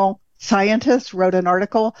environmental scientist wrote an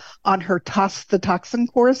article on her Toss the Toxin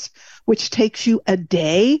course, which takes you a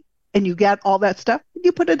day, and you get all that stuff.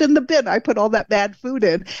 You put it in the bin. I put all that bad food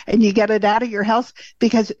in, and you get it out of your house,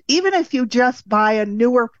 because even if you just buy a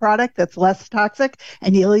newer product that's less toxic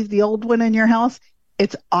and you leave the old one in your house,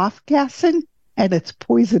 it's off-gassing and it's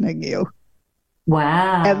poisoning you.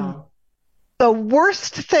 Wow. And the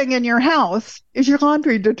worst thing in your house is your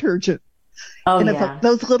laundry detergent. Oh, and if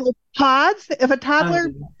those little pods, if a toddler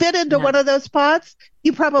bit into one of those pods,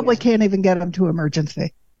 you probably can't even get them to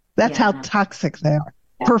emergency. That's how toxic they are.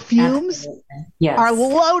 Perfumes are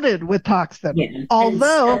loaded with toxin.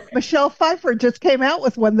 Although Michelle Pfeiffer just came out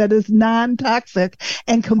with one that is non-toxic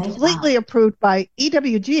and completely approved by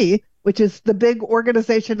EWG, which is the big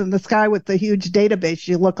organization in the sky with the huge database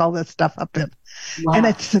you look all this stuff up in. And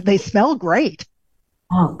they smell great.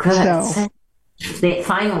 Oh, good. So,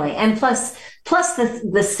 finally. And plus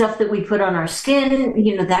the stuff that we put on our skin,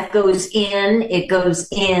 that goes in. It goes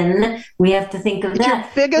in. We have to think of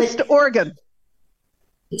that. Your biggest organ.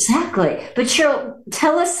 Exactly. But Cheryl,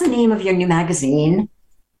 tell us the name of your new magazine.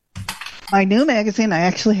 My new magazine, I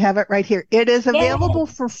actually have it right here. It is available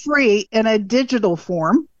for free in a digital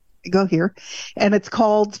form. Go here. And it's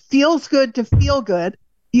called Feels Good to Feel Good.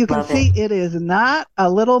 You can see it is not a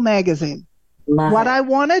little magazine. What I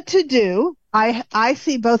wanted to do, I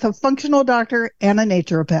see both a functional doctor and a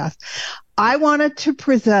naturopath. I wanted to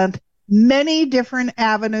present many different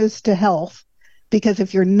avenues to health, because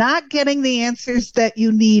if you're not getting the answers that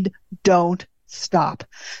you need, don't stop.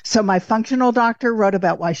 So my functional doctor wrote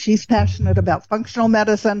about why she's passionate about functional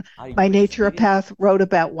medicine. My naturopath wrote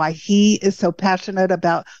about why he is so passionate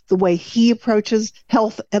about the way he approaches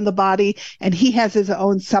health and the body. And he has his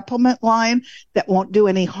own supplement line that won't do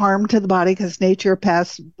any harm to the body, because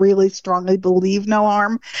naturopaths really strongly believe no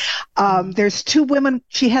harm. There's two women.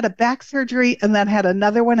 She had a back surgery and then had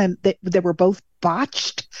another one, and they were both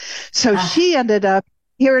botched. So she ended up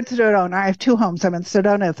here in Sedona. I have two homes. I'm in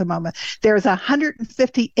Sedona at the moment. There's a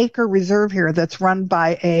 150-acre reserve here that's run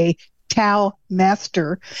by a Tao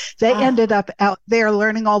master. They ended up out there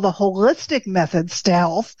learning all the holistic methods to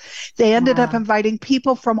health. They ended up inviting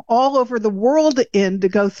people from all over the world in to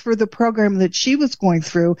go through the program that she was going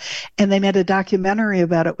through. And they made a documentary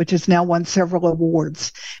about it, which has now won several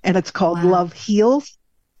awards. And it's called Love Heals.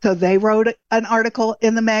 So they wrote an article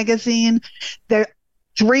in the magazine.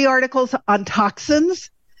 3 articles on toxins.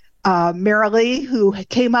 Marilee, who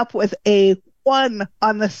came up with a 1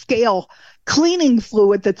 on the scale cleaning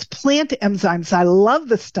fluid that's plant enzymes. I love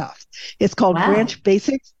the stuff. It's called Branch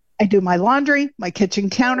Basics. I do my laundry, my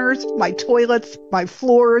kitchen counters, my toilets, my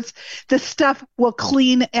floors. This stuff will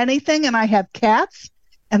clean anything. And I have cats.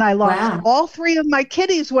 And I lost all 3 of my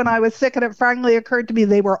kitties when I was sick, and it finally occurred to me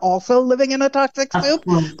they were also living in a toxic soup.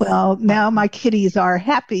 Well, now my kitties are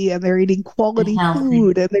happy, and they're eating quality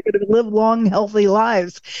food, and they're going to live long, healthy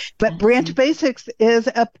lives. But Branch Basics is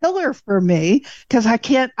a pillar for me because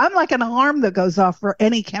I'm like an alarm that goes off for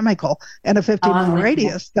any chemical in a 50-mile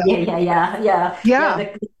radius. So. Yeah.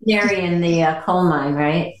 The canary in the coal mine,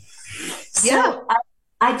 right? So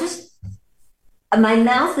I just... my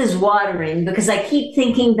mouth is watering because I keep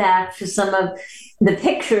thinking back to some of the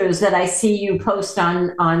pictures that I see you post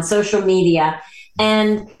on social media.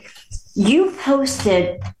 And you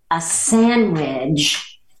posted a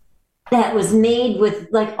sandwich that was made with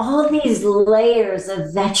like all these layers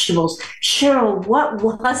of vegetables. Cheryl, what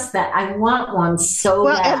was that? I want one so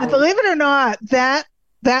bad. And believe it or not, that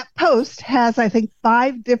post has, I think,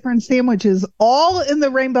 5 different sandwiches, all in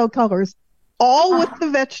the rainbow colors, all with the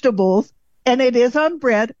vegetables. And it is on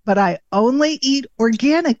bread, but I only eat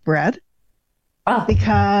organic bread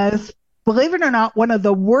because, believe it or not, one of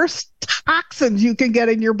the worst toxins you can get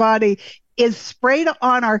in your body is sprayed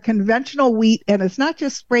on our conventional wheat. And it's not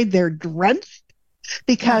just sprayed, they're drenched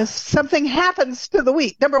because something happens to the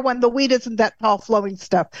wheat. Number one, the wheat isn't that tall flowing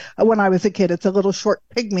stuff. When I was a kid, it's a little short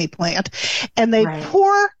pygmy plant. And they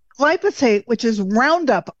pour glyphosate, which is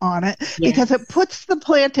Roundup, on it because it puts the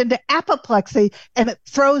plant into apoplexy and it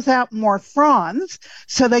throws out more fronds,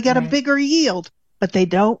 so they get a bigger yield, but they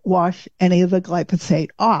don't wash any of the glyphosate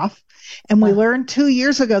off. And we learned 2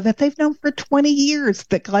 years ago that they've known for 20 years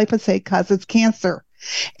that glyphosate causes cancer.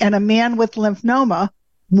 And a man with lymphoma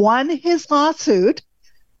won his lawsuit.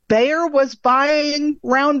 Bayer was buying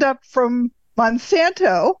Roundup from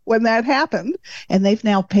Monsanto when that happened, and they've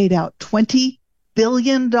now paid out $20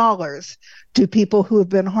 billion to people who have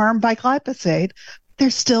been harmed by glyphosate. They're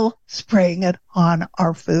still spraying it on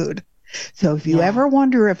our food. So if you ever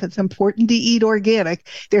wonder if it's important to eat organic,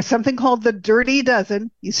 there's something called the Dirty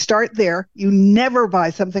Dozen. You start there. You never buy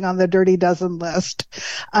something on the Dirty Dozen list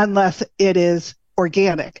unless it is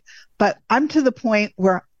organic. But I'm to the point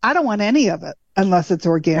where I don't want any of it unless it's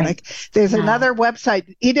organic. There's another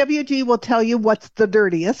website. EWG will tell you what's the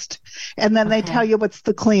dirtiest, and then they tell you what's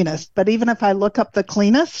the cleanest. But even if I look up the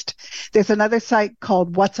cleanest, there's another site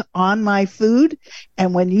called What's on My Food.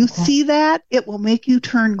 And when you see that, it will make you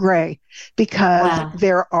turn gray because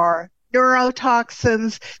there are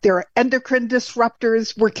neurotoxins, there are endocrine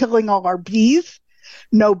disruptors. We're killing all our bees.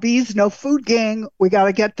 No bees, no food, gang. We got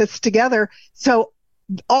to get this together. So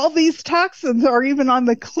all these toxins are even on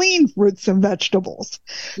the clean fruits and vegetables.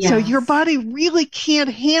 So your body really can't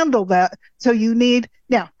handle that. So you need,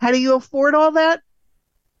 now, how do you afford all that?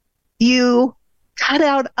 You cut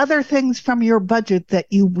out other things from your budget that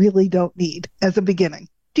you really don't need as a beginning.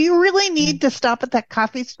 Do you really need to stop at that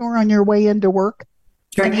coffee store on your way into work?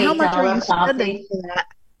 And how much are you spending for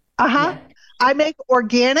that? I make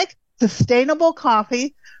organic, sustainable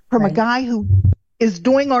coffee from a guy who is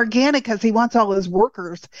doing organic because he wants all his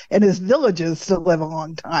workers and his villages to live a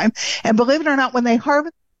long time. And believe it or not, when they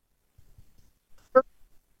harvest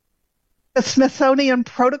the Smithsonian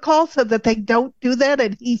protocol so that they don't do that,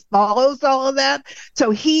 and he follows all of that.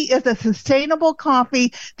 So he is a sustainable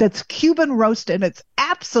coffee that's Cuban roast, and it's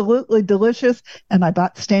absolutely delicious. And I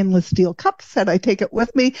bought stainless steel cups, and I take it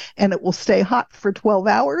with me, and it will stay hot for 12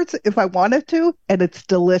 hours if I wanted to, and it's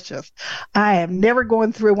delicious. I am never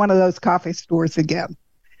going through one of those coffee stores again.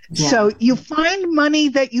 So you find money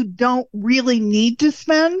that you don't really need to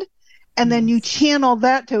spend, and then you channel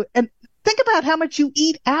that to, and think about how much you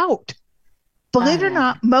eat out. Believe it or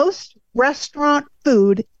not, most restaurant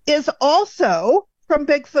food is also from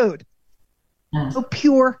Big Food. So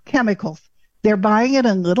pure chemicals. They're buying it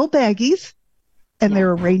in little baggies, and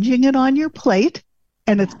they're arranging it on your plate,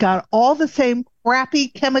 and it's got all the same crappy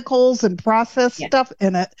chemicals and processed stuff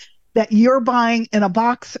in it that you're buying in a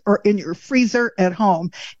box or in your freezer at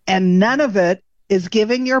home. And none of it is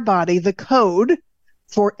giving your body the code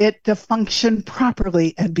for it to function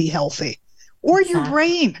properly and be healthy. Or your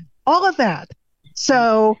brain, all of that.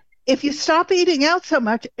 So if you stop eating out so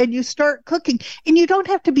much and you start cooking, and you don't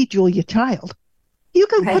have to be Julia Child, you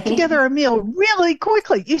can put together a meal really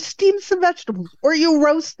quickly. You steam some vegetables or you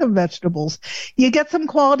roast some vegetables. You get some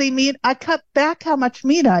quality meat. I cut back how much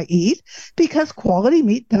meat I eat because quality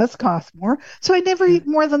meat does cost more. So I never eat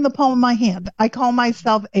more than the palm of my hand. I call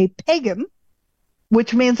myself a pagan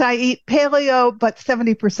which means I eat paleo, but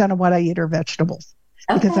 70% of what I eat are vegetables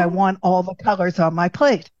because I want all the colors on my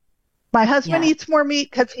plate. My husband eats more meat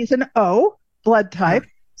because he's an O blood type.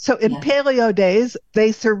 So in paleo days,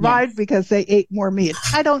 they survived because they ate more meat.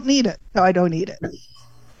 I don't need it, so I don't eat it.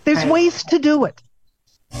 There's ways to do it.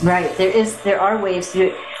 Right. There are ways to do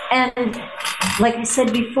it. And like I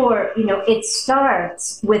said before, it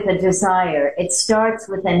starts with a desire. It starts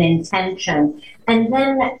with an intention. And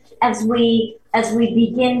then as we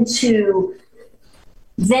begin to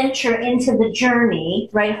venture into the journey,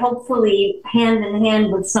 right, hopefully hand in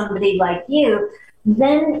hand with somebody like you,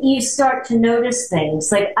 then you start to notice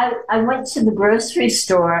things. Like I went to the grocery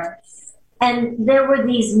store and there were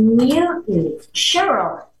these mutant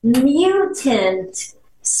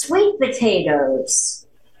sweet potatoes,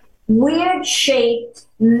 weird shaped,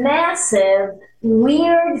 massive,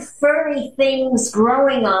 weird furry things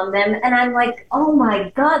growing on them. And I'm like, oh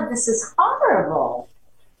my God, this is horrible.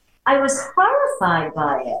 I was horrified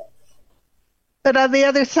by it. But on the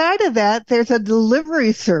other side of that, there's a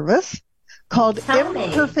delivery service called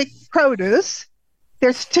Imperfect Produce.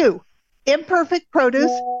 There's two. Imperfect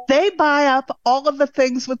Produce, they buy up all of the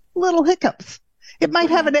things with little hiccups. It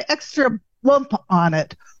might have an extra lump on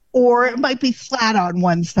it, or it might be flat on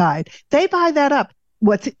one side. They buy that up.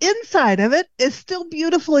 What's inside of it is still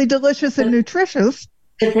beautifully delicious and nutritious.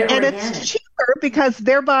 And it's cheaper because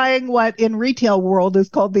they're buying what in retail world is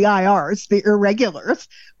called the IRs, the irregulars.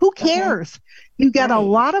 Who cares? You get a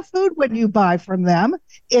lot of food when you buy from them.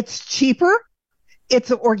 It's cheaper.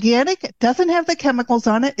 It's organic. It doesn't have the chemicals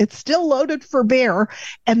on it. It's still loaded for bear,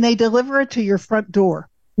 and they deliver it to your front door.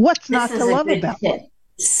 What's not to love about it?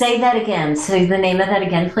 Say that again. Say the name of that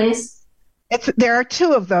again, please. There are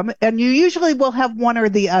two of them, and you usually will have one or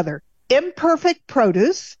the other. Imperfect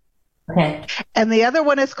Produce. Okay. And the other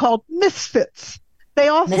one is called Misfits. They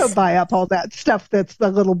also buy up all that stuff that's a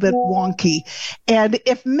little bit wonky. And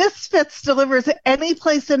if Misfits delivers any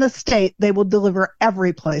place in a state, they will deliver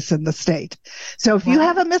every place in the state. So if you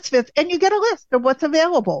have a Misfits, and you get a list of what's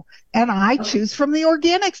available, and I choose from the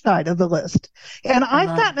organic side of the list. And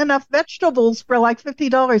I've gotten enough vegetables for like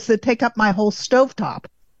 $50 to take up my whole stovetop.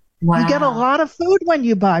 Wow. You get a lot of food when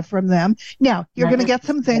you buy from them. Now, you're going to get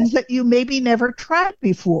some things that you maybe never tried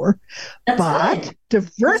before, but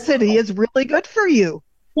diversity is really good for you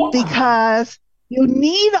because you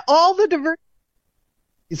need all the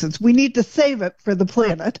diversity. We need to save it for the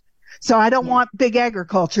planet. So I don't want big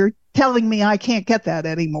agriculture telling me I can't get that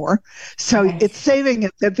anymore. So it's saving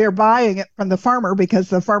it that they're buying it from the farmer because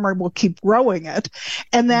the farmer will keep growing it.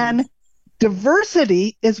 And then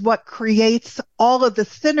diversity is what creates all of the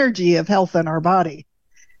synergy of health in our body.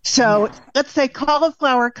 So let's say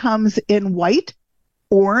cauliflower comes in white,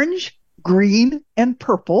 orange, green, and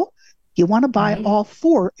purple. You want to buy all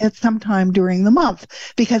four at some time during the month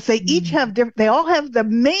because they each have they all have the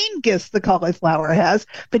main gifts the cauliflower has,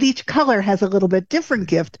 but each color has a little bit different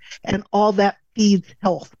gift, and all that feeds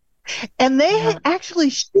health. And they actually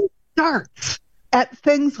shoot darts at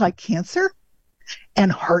things like cancer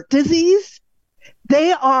and heart disease.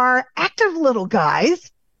 They are active little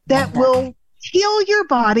guys that will heal your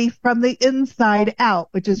body from the inside out,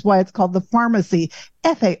 which is why it's called the pharmacy,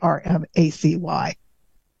 Pharmacy.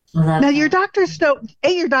 Now, your doctors don't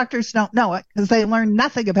know it because they learn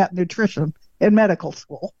nothing about nutrition in medical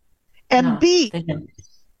school. And B,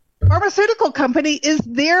 pharmaceutical company is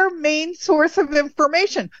their main source of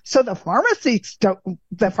information. So the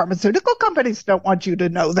pharmaceutical companies don't want you to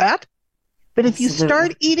know that. But if you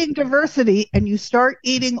start eating diversity and you start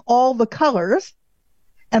eating all the colors,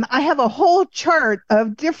 and I have a whole chart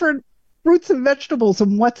of different fruits and vegetables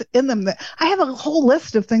and what's in them. I have a whole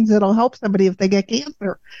list of things that'll help somebody if they get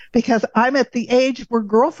cancer, because I'm at the age where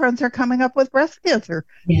girlfriends are coming up with breast cancer.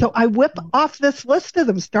 Yeah. So I whip off this list of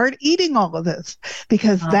them, start eating all of this,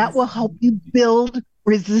 because that will help you build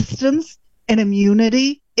resistance and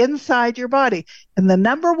immunity inside your body. And the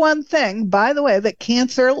number one thing, by the way, that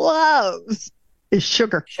cancer loves is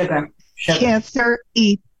sugar. Cancer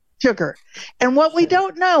eats sugar. And what we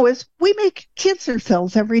don't know is we make cancer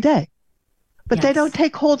cells every day, but they don't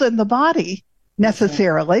take hold in the body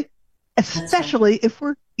necessarily, especially if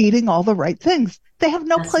we're eating all the right things. They have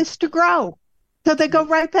no place to grow. So they go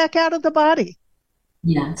right back out of the body.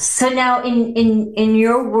 Yes. So now in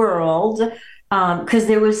your world, because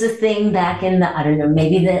there was a thing back in the, I don't know,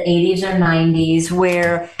 maybe the 80s or 90s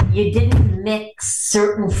where you didn't mix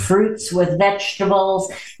certain fruits with vegetables.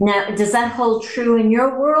 Now, does that hold true in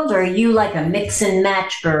your world, or are you like a mix and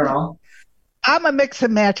match girl? I'm a mix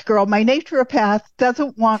and match girl. My naturopath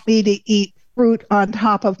doesn't want me to eat fruit on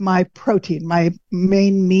top of my protein, my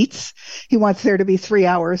main meats. He wants there to be 3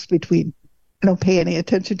 hours between I don't pay any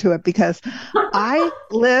attention to it because I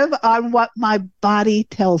live on what my body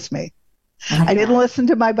tells me. I didn't listen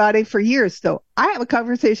to my body for years. So I have a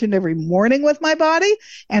conversation every morning with my body,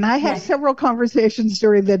 and I have several conversations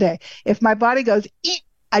during the day. If my body goes, eek,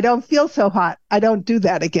 I don't feel so hot, I don't do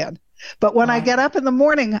that again. But when I get up in the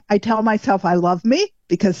morning, I tell myself I love me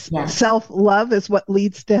because self-love is what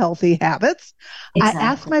leads to healthy habits. Exactly. I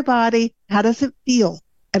ask my body, how does it feel?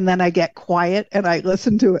 And then I get quiet and I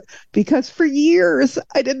listen to it because for years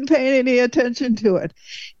I didn't pay any attention to it.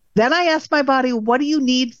 Then I ask my body, what do you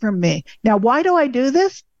need from me? Now, why do I do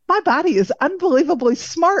this? My body is unbelievably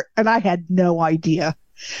smart and I had no idea.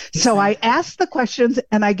 So I ask the questions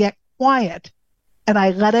and I get quiet and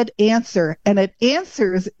I let it answer, and it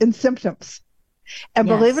answers in symptoms. And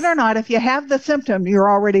believe it or not, if you have the symptom, you're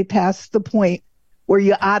already past the point where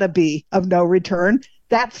you ought to be of no return.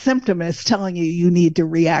 That symptom is telling you you need to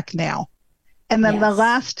react now. And then the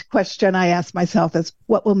last question I ask myself is,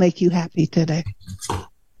 what will make you happy today?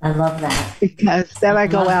 I love that. Because then I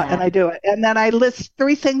go out and I do it. And then I list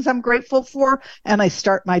 3 things I'm grateful for and I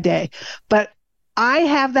start my day. But I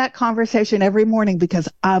have that conversation every morning because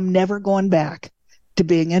I'm never going back to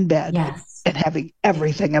being in bed and having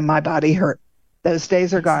everything in my body hurt. Those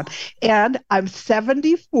days are gone. And I'm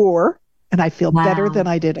 74 and I feel better than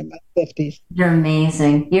I did in my 50s. You're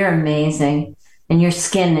amazing. You're amazing. And your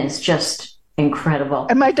skin is just incredible.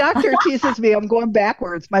 And my doctor teases me I'm going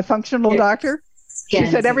backwards. My functional doctor. She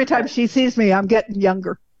said every time she sees me, I'm getting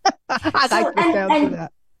younger. I like the sound of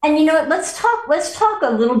that. And you know what? Let's talk a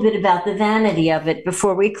little bit about the vanity of it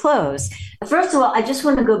before we close. First of all, I just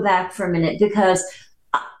want to go back for a minute because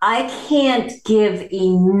I can't give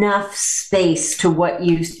enough space to what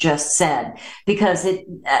you just said because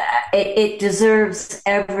it deserves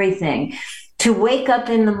everything. To wake up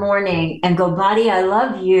in the morning and go, body, I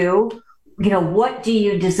love you. You know, what do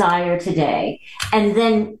you desire today? And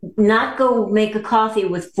then not go make a coffee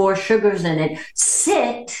with 4 sugars in it.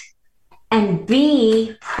 Sit and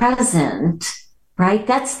be present, right?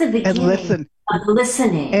 That's the beginning and listen. Of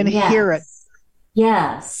listening. And hear it.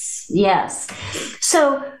 Yes, yes.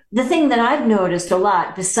 So the thing that I've noticed a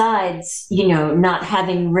lot, besides, you know, not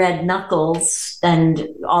having red knuckles and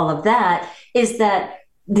all of that, is that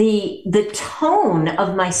the tone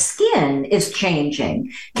of my skin is changing.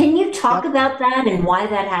 Can you talk about that and why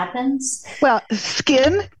that happens? Well,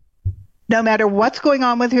 skin, no matter what's going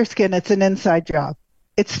on with your skin, it's an inside job.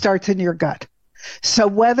 It starts in your gut. So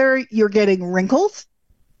whether you're getting wrinkles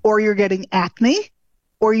or you're getting acne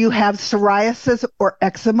or you have psoriasis or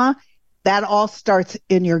eczema, that all starts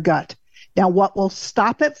in your gut. Now, what will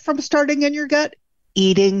stop it from starting in your gut?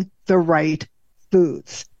 Eating the right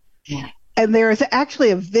foods. Yeah. And there is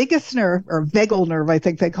actually a vagus nerve, or vagal nerve, I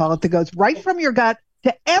think they call it, that goes right from your gut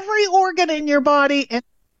to every organ in your body and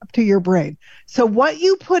up to your brain. So what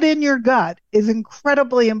you put in your gut is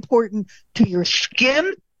incredibly important to your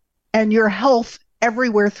skin and your health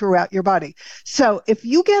everywhere throughout your body. So if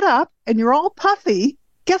you get up and you're all puffy,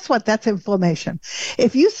 guess what? That's inflammation.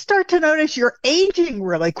 If you start to notice you're aging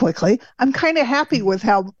really quickly, I'm kind of happy with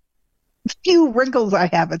how few wrinkles I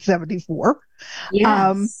have at 74.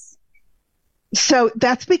 Yes. So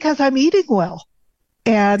that's because I'm eating well.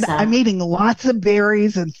 And I'm eating lots of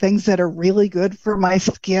berries and things that are really good for my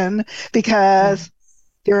skin because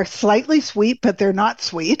they're slightly sweet, but they're not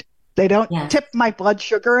sweet. They don't tip my blood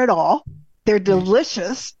sugar at all. They're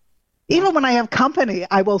delicious. Even when I have company,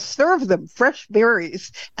 I will serve them fresh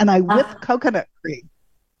berries and I whip coconut cream.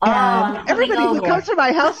 And everybody who comes to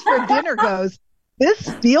my house for dinner goes,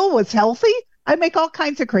 this meal was healthy. I make all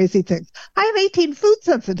kinds of crazy things. I have 18 food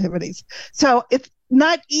sensitivities. So it's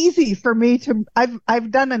not easy for me to,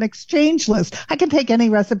 I've done an exchange list. I can take any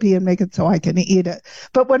recipe and make it so I can eat it.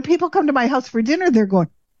 But when people come to my house for dinner, they're going,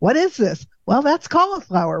 what is this? Well, that's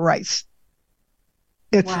cauliflower rice.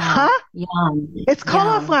 It's It's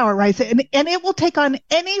cauliflower rice, and it will take on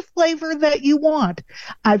any flavor that you want.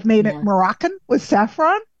 I've made it Moroccan with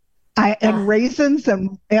saffron, and raisins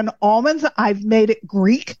and almonds. I've made it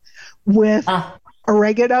Greek with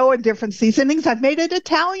oregano and different seasonings. I've made it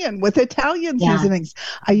Italian with Italian seasonings.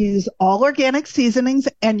 I use all organic seasonings,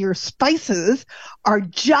 and your spices are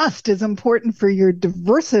just as important for your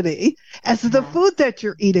diversity as the food that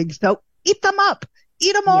you're eating. So eat them up.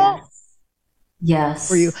 Eat them all. Yes.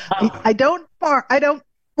 For you. I don't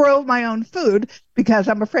grow my own food because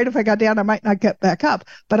I'm afraid if I got down, I might not get back up.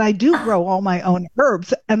 But I do grow all my own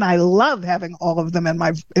herbs, and I love having all of them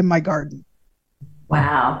in my garden.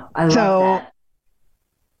 Wow. I love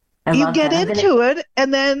that. You get into it,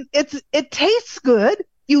 and then it tastes good.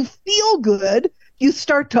 You feel good. You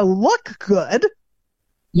start to look good.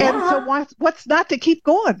 Yeah. And so what's not to keep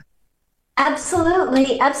going?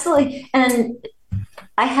 Absolutely, absolutely. And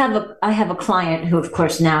I have a client who, of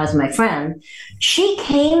course, now is my friend. She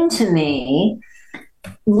came to me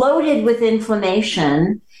loaded with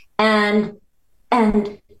inflammation, and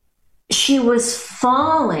and she was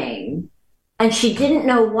falling, and she didn't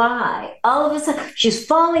know why. All of a sudden, she's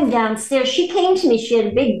falling downstairs. She came to me. She had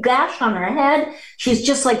a big gash on her head. She's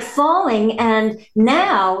just like falling, and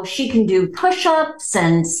now she can do push-ups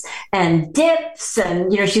and dips,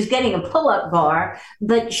 and she's getting a pull-up bar.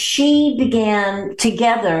 But she began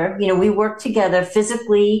together. We worked together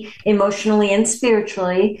physically, emotionally, and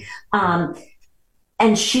spiritually,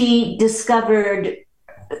 and she discovered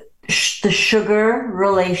the sugar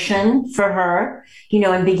relation for her,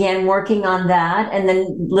 and began working on that. And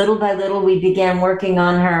then little by little, we began working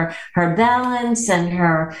on her balance and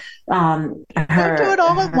her. Don't do it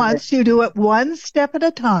all at once. You do it one step at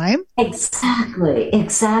a time. Exactly.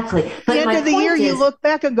 But at the end of the year, you look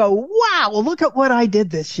back and go, "Wow, look at what I did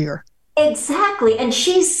this year." Exactly. And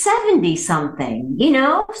she's 70 something,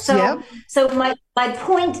 So Yep. so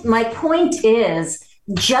my point is,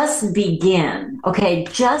 just begin. Okay,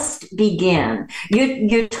 just begin.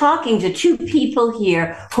 You're talking to two people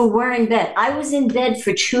here who were in bed. I was in bed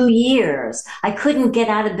for 2 years. I couldn't get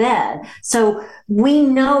out of bed. So we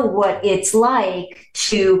know what it's like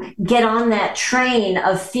to get on that train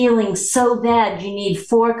of feeling so bad you need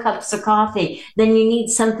 4 cups of coffee, then you need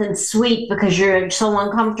something sweet because you're so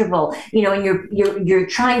uncomfortable, and you're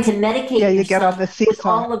trying to medicate Yeah, you yourself get on the seesaw with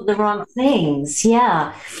all of the wrong things.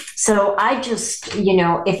 Yeah. So I just,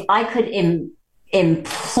 if I could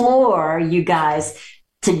implore you guys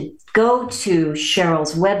to go to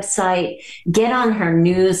Cheryl's website, get on her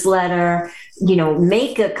newsletter,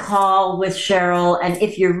 make a call with Cheryl. And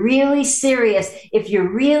if you're really serious, if you're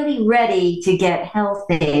really ready to get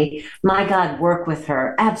healthy, my God, work with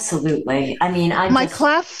her. Absolutely. I mean, my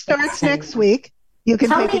class starts next week. You can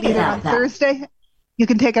take it either on Thursday. You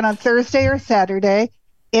can take it on Thursday or Saturday.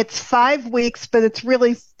 It's 5 weeks, but it's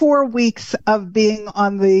really 4 weeks of being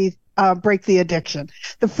on the Break the Addiction.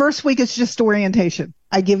 The first week is just orientation.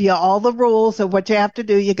 I give you all the rules of what you have to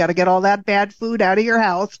do. You got to get all that bad food out of your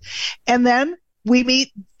house. And then we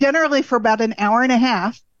meet generally for about an hour and a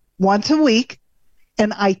half once a week.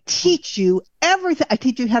 And I teach you everything. I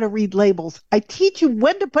teach you how to read labels. I teach you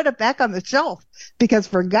when to put it back on the shelf because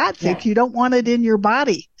for God's sake, you don't want it in your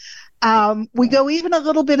body. We go even a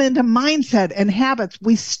little bit into mindset and habits.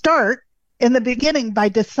 We start in the beginning by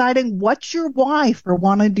deciding what's your why for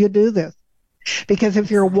wanting to do this. Because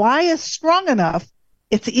if your why is strong enough,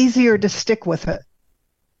 it's easier to stick with it.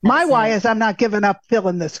 My why is I'm not giving up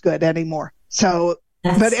feeling this good anymore.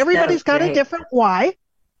 But everybody's got a different why.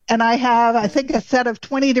 And I think, a set of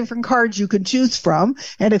 20 different cards you can choose from.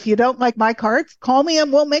 And if you don't like my cards, call me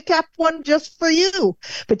and we'll make up one just for you.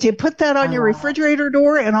 But you put that on your refrigerator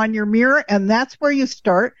door and on your mirror, and that's where you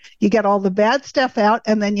start. You get all the bad stuff out,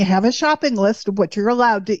 and then you have a shopping list of what you're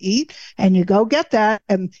allowed to eat, and you go get that,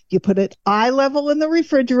 and you put it eye level in the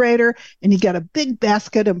refrigerator, and you get a big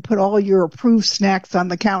basket and put all your approved snacks on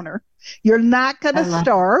the counter. You're not going to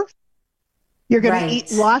starve. You're going to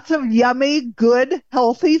eat lots of yummy, good,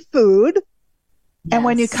 healthy food. Yes. And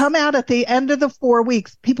when you come out at the end of the 4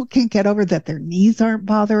 weeks, people can't get over that their knees aren't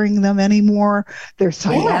bothering them anymore. Their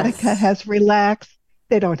sciatica has relaxed.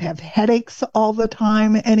 They don't have headaches all the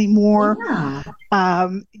time anymore. Yeah.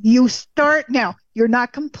 You start now. You're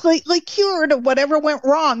not completely cured of whatever went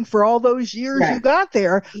wrong for all those years you got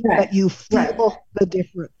there, but you feel the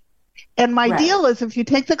difference. And my deal is if you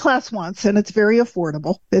take the class once, and it's very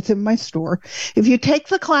affordable, it's in my store. If you take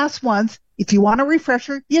the class once, if you want a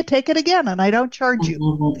refresher, you take it again, and I don't charge you.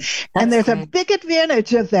 Mm-hmm. And there's a big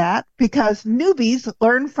advantage of that because newbies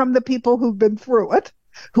learn from the people who've been through it,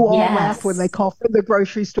 who all laugh when they call from the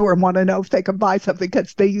grocery store and want to know if they can buy something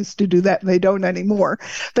because they used to do that and they don't anymore.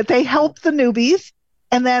 But they help the newbies.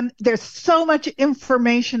 And then there's so much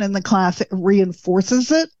information in the class, it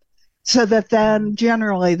reinforces it. So that then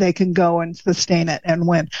generally they can go and sustain it and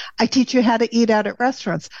win. I teach you how to eat out at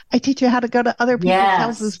restaurants. I teach you how to go to other people's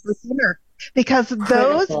houses for dinner because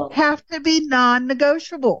those have to be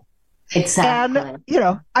non-negotiable. Exactly.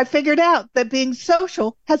 And, I figured out that being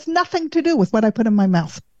social has nothing to do with what I put in my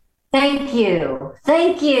mouth. Thank you.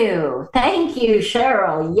 Thank you. Thank you,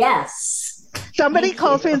 Cheryl. Yes. Somebody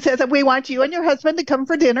calls me and says that we want you and your husband to come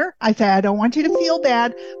for dinner. I say, I don't want you to feel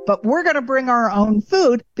bad, but we're going to bring our own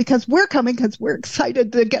food because we're coming because we're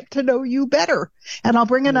excited to get to know you better. And I'll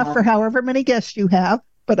bring enough for however many guests you have,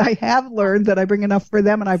 but I have learned that I bring enough for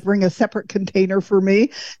them and I bring a separate container for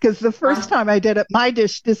me, because the first time I did it, my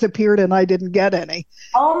dish disappeared and I didn't get any.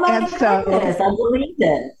 Oh my goodness, I believe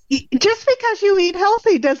it. Just because you eat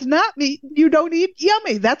healthy does not mean you don't eat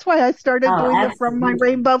yummy. That's why I started doing it from my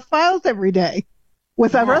Rainbow Files every day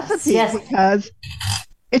with a recipe, because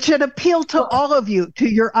it should appeal to all of you, to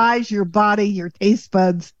your eyes, your body, your taste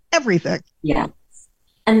buds, everything. Yeah.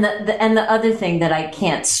 And the other thing that I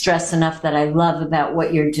can't stress enough that I love about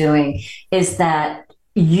what you're doing is that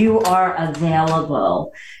you are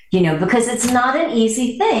available, because it's not an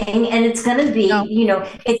easy thing, and it's going to be,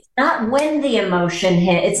 it's not when the emotion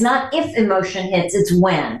hits, it's not if emotion hits, it's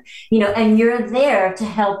when, and you're there to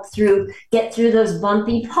help get through those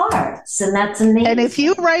bumpy parts. And that's amazing. And if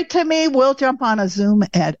you write to me, we'll jump on a Zoom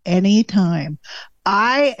at any time.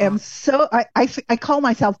 I am I call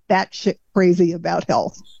myself batshit crazy about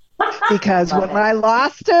health, because when I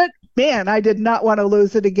lost it, man, I did not want to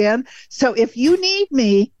lose it again. So if you need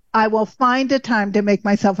me, I will find a time to make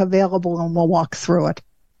myself available and we'll walk through it.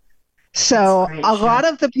 So a lot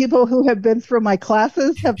of the people who have been through my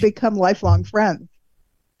classes have become lifelong friends.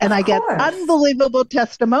 And I get unbelievable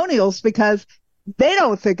testimonials because they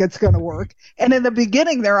don't think it's going to work. And in the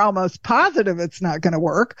beginning, they're almost positive it's not going to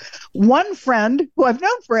work. One friend who I've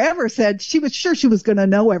known forever said she was sure she was going to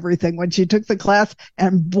know everything when she took the class.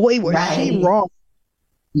 And boy, was she wrong.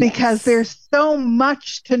 Because there's so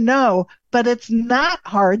much to know, but it's not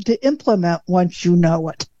hard to implement once you know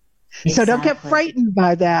it. Exactly. So don't get frightened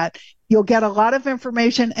by that. You'll get a lot of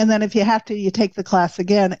information, and then if you have to, you take the class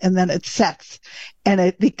again, and then it sets, and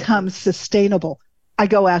it becomes sustainable. I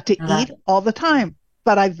go out to eat all the time,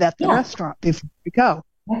 but I vet the restaurant before I go,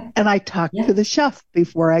 and I talk to the chef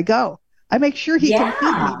before I go. I make sure he can feed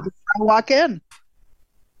me before I walk in.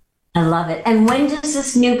 I love it. And when does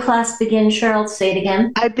this new class begin, Cheryl? Say it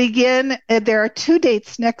again. I begin, there are 2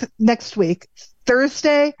 dates next week,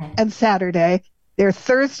 Thursday and Saturday. They're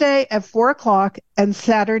Thursday at 4:00 and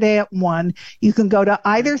Saturday at 1. You can go to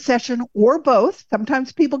either session or both.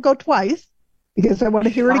 Sometimes people go twice because I want to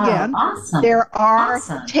hear it again. Awesome. There are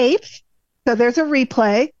tapes. So there's a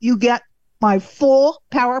replay. You get my full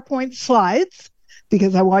PowerPoint slides,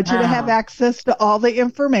 because I want you to have access to all the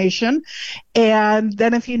information. And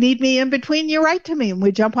then if you need me in between, you write to me and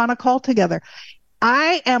we jump on a call together.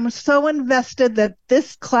 I am so invested that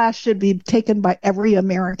this class should be taken by every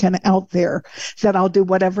American out there, that I'll do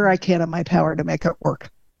whatever I can in my power to make it work.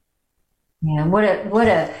 Yeah, what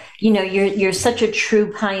a you're such a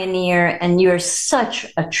true pioneer, and you're a healer,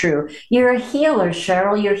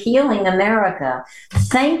 Cheryl. You're healing America.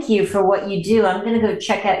 Thank you for what you do. I'm going to go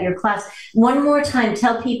check out your class. One more time,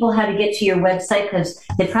 tell people how to get to your website, because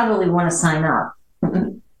they probably want to sign up.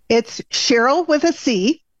 It's Cheryl with a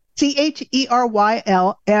C,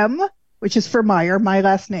 CHERYLM, which is for Meyer, my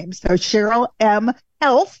last name. So Cheryl M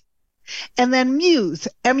Health. And then Muse,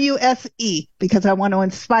 MUSE, because I want to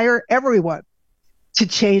inspire everyone to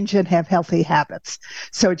change and have healthy habits.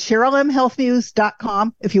 So it's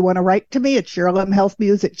CherylMHealthMuse.com. If you want to write to me, it's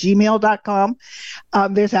CherylMHealthMuse@gmail.com.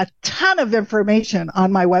 There's a ton of information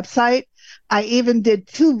on my website. I even did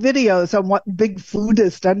 2 videos on what big food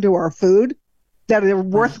has done to our food that are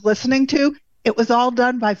worth listening to. It was all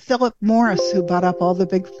done by Philip Morris, who bought up all the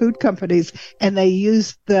big food companies, and they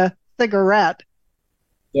used the cigarette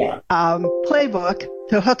playbook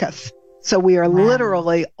to hook us. So we are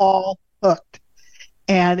literally all hooked.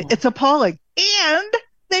 And it's appalling. And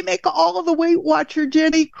they make all of the Weight Watcher,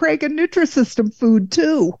 Jenny Craig, and Nutrisystem food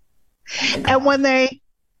too. And when they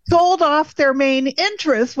sold off their main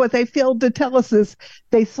interest, what they failed to tell us is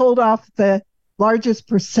they sold off the largest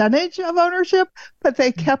percentage of ownership, but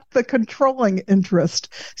they kept the controlling interest.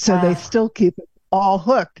 So they still keep it all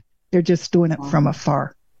hooked. They're just doing it from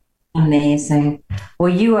afar. Amazing.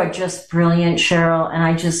 Well, you are just brilliant, Cheryl, and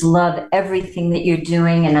I just love everything that you're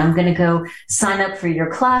doing. And I'm going to go sign up for your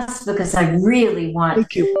class, because I really want.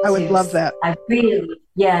 Thank you. I would love that. I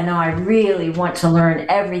really want to learn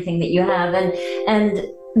everything that you have, and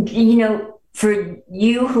for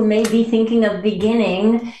you who may be thinking of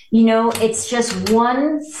beginning, it's just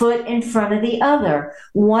one foot in front of the other,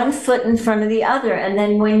 And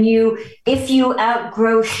then if you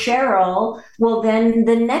outgrow Cheryl, well, then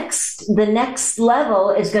the next level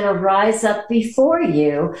is going to rise up before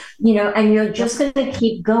you, and you're just going to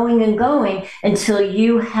keep going and going until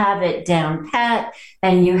you have it down pat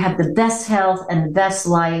and you have the best health and the best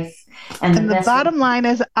life. And the bottom line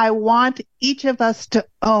is, I want each of us to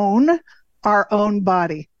own our own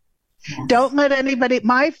body. Yes. Don't let anybody,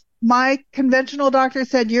 my my conventional doctor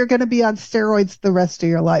said, you're going to be on steroids the rest of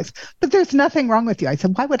your life, but there's nothing wrong with you. I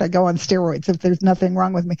said, why would I go on steroids if there's nothing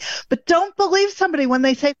wrong with me? But don't believe somebody when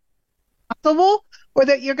they say it's possible or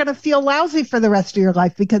that you're going to feel lousy for the rest of your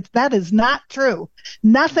life, because that is not true.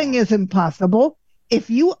 Nothing is impossible. If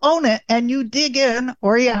you own it and you dig in,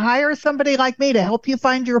 or you hire somebody like me to help you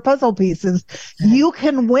find your puzzle pieces, you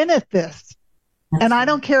can win at this. And I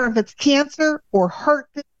don't care if it's cancer or heart,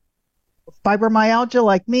 fibromyalgia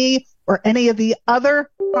like me, or any of the other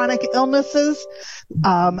chronic illnesses.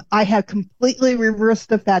 I have completely reversed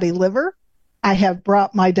the fatty liver. I have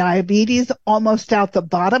brought my diabetes almost out the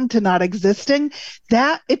bottom to not existing.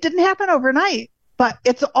 That it didn't happen overnight, but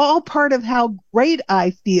it's all part of how great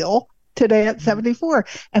I feel today at 74.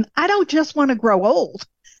 And I don't just want to grow old.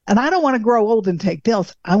 And I don't want to grow old and take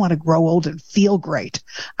pills. I want to grow old and feel great.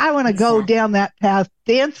 I want to go down that path,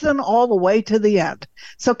 dancing all the way to the end.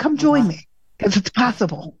 So come join me, because it's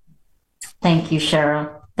possible. Thank you,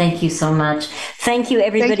 Cheryl. Thank you so much. Thank you,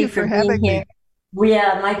 everybody, for being here.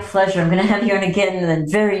 Yeah, my pleasure. I'm going to have you on again in the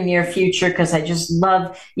very near future, because I just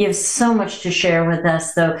love, you have so much to share with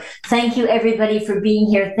us. So thank you, everybody, for being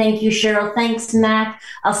here. Thank you, Cheryl. Thanks, Mac.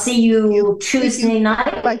 I'll see you Tuesday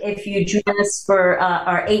night. Bye. If you join us for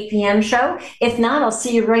our 8 p.m. show. If not, I'll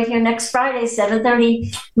see you right here next Friday,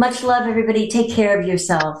 7:30. Much love, everybody. Take care of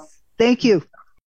yourself. Thank you.